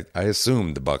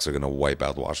assume the Bucks are going to wipe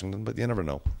out Washington, but you never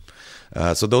know.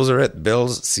 So those are it.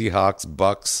 Bills, Seahawks,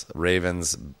 Bucks,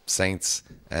 Ravens, Saints,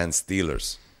 and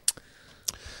Steelers.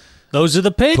 Those are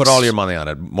the picks. Put all your money on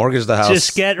it. Mortgage the house.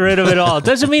 Just get rid of it all. It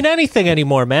doesn't mean anything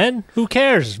anymore, man. Who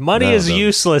cares? Money is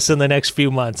useless in the next few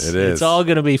months. It is. It's all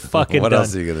going to be fucking what done. What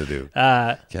else are you going to do?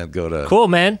 Can't go to cool,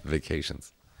 man.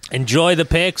 Vacations. Enjoy the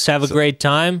picks. Have a great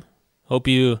time.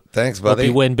 Thanks, buddy. Hope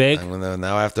you win big.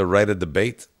 Now I have to write a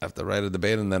debate.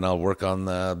 And then I'll work on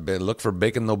look for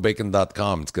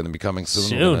baconnobacon.com. It's going to be coming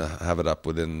soon. We're going to have it up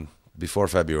before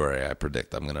February. I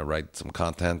predict. I'm going to write some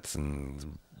content.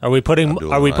 And are we putting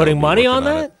money on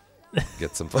that?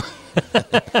 Get some fun.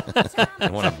 I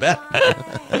want to bet.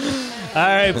 All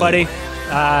right, buddy.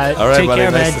 All right, take buddy.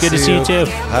 care, nice man. Good to see you too.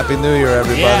 Happy New Year,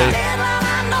 everybody. Yeah.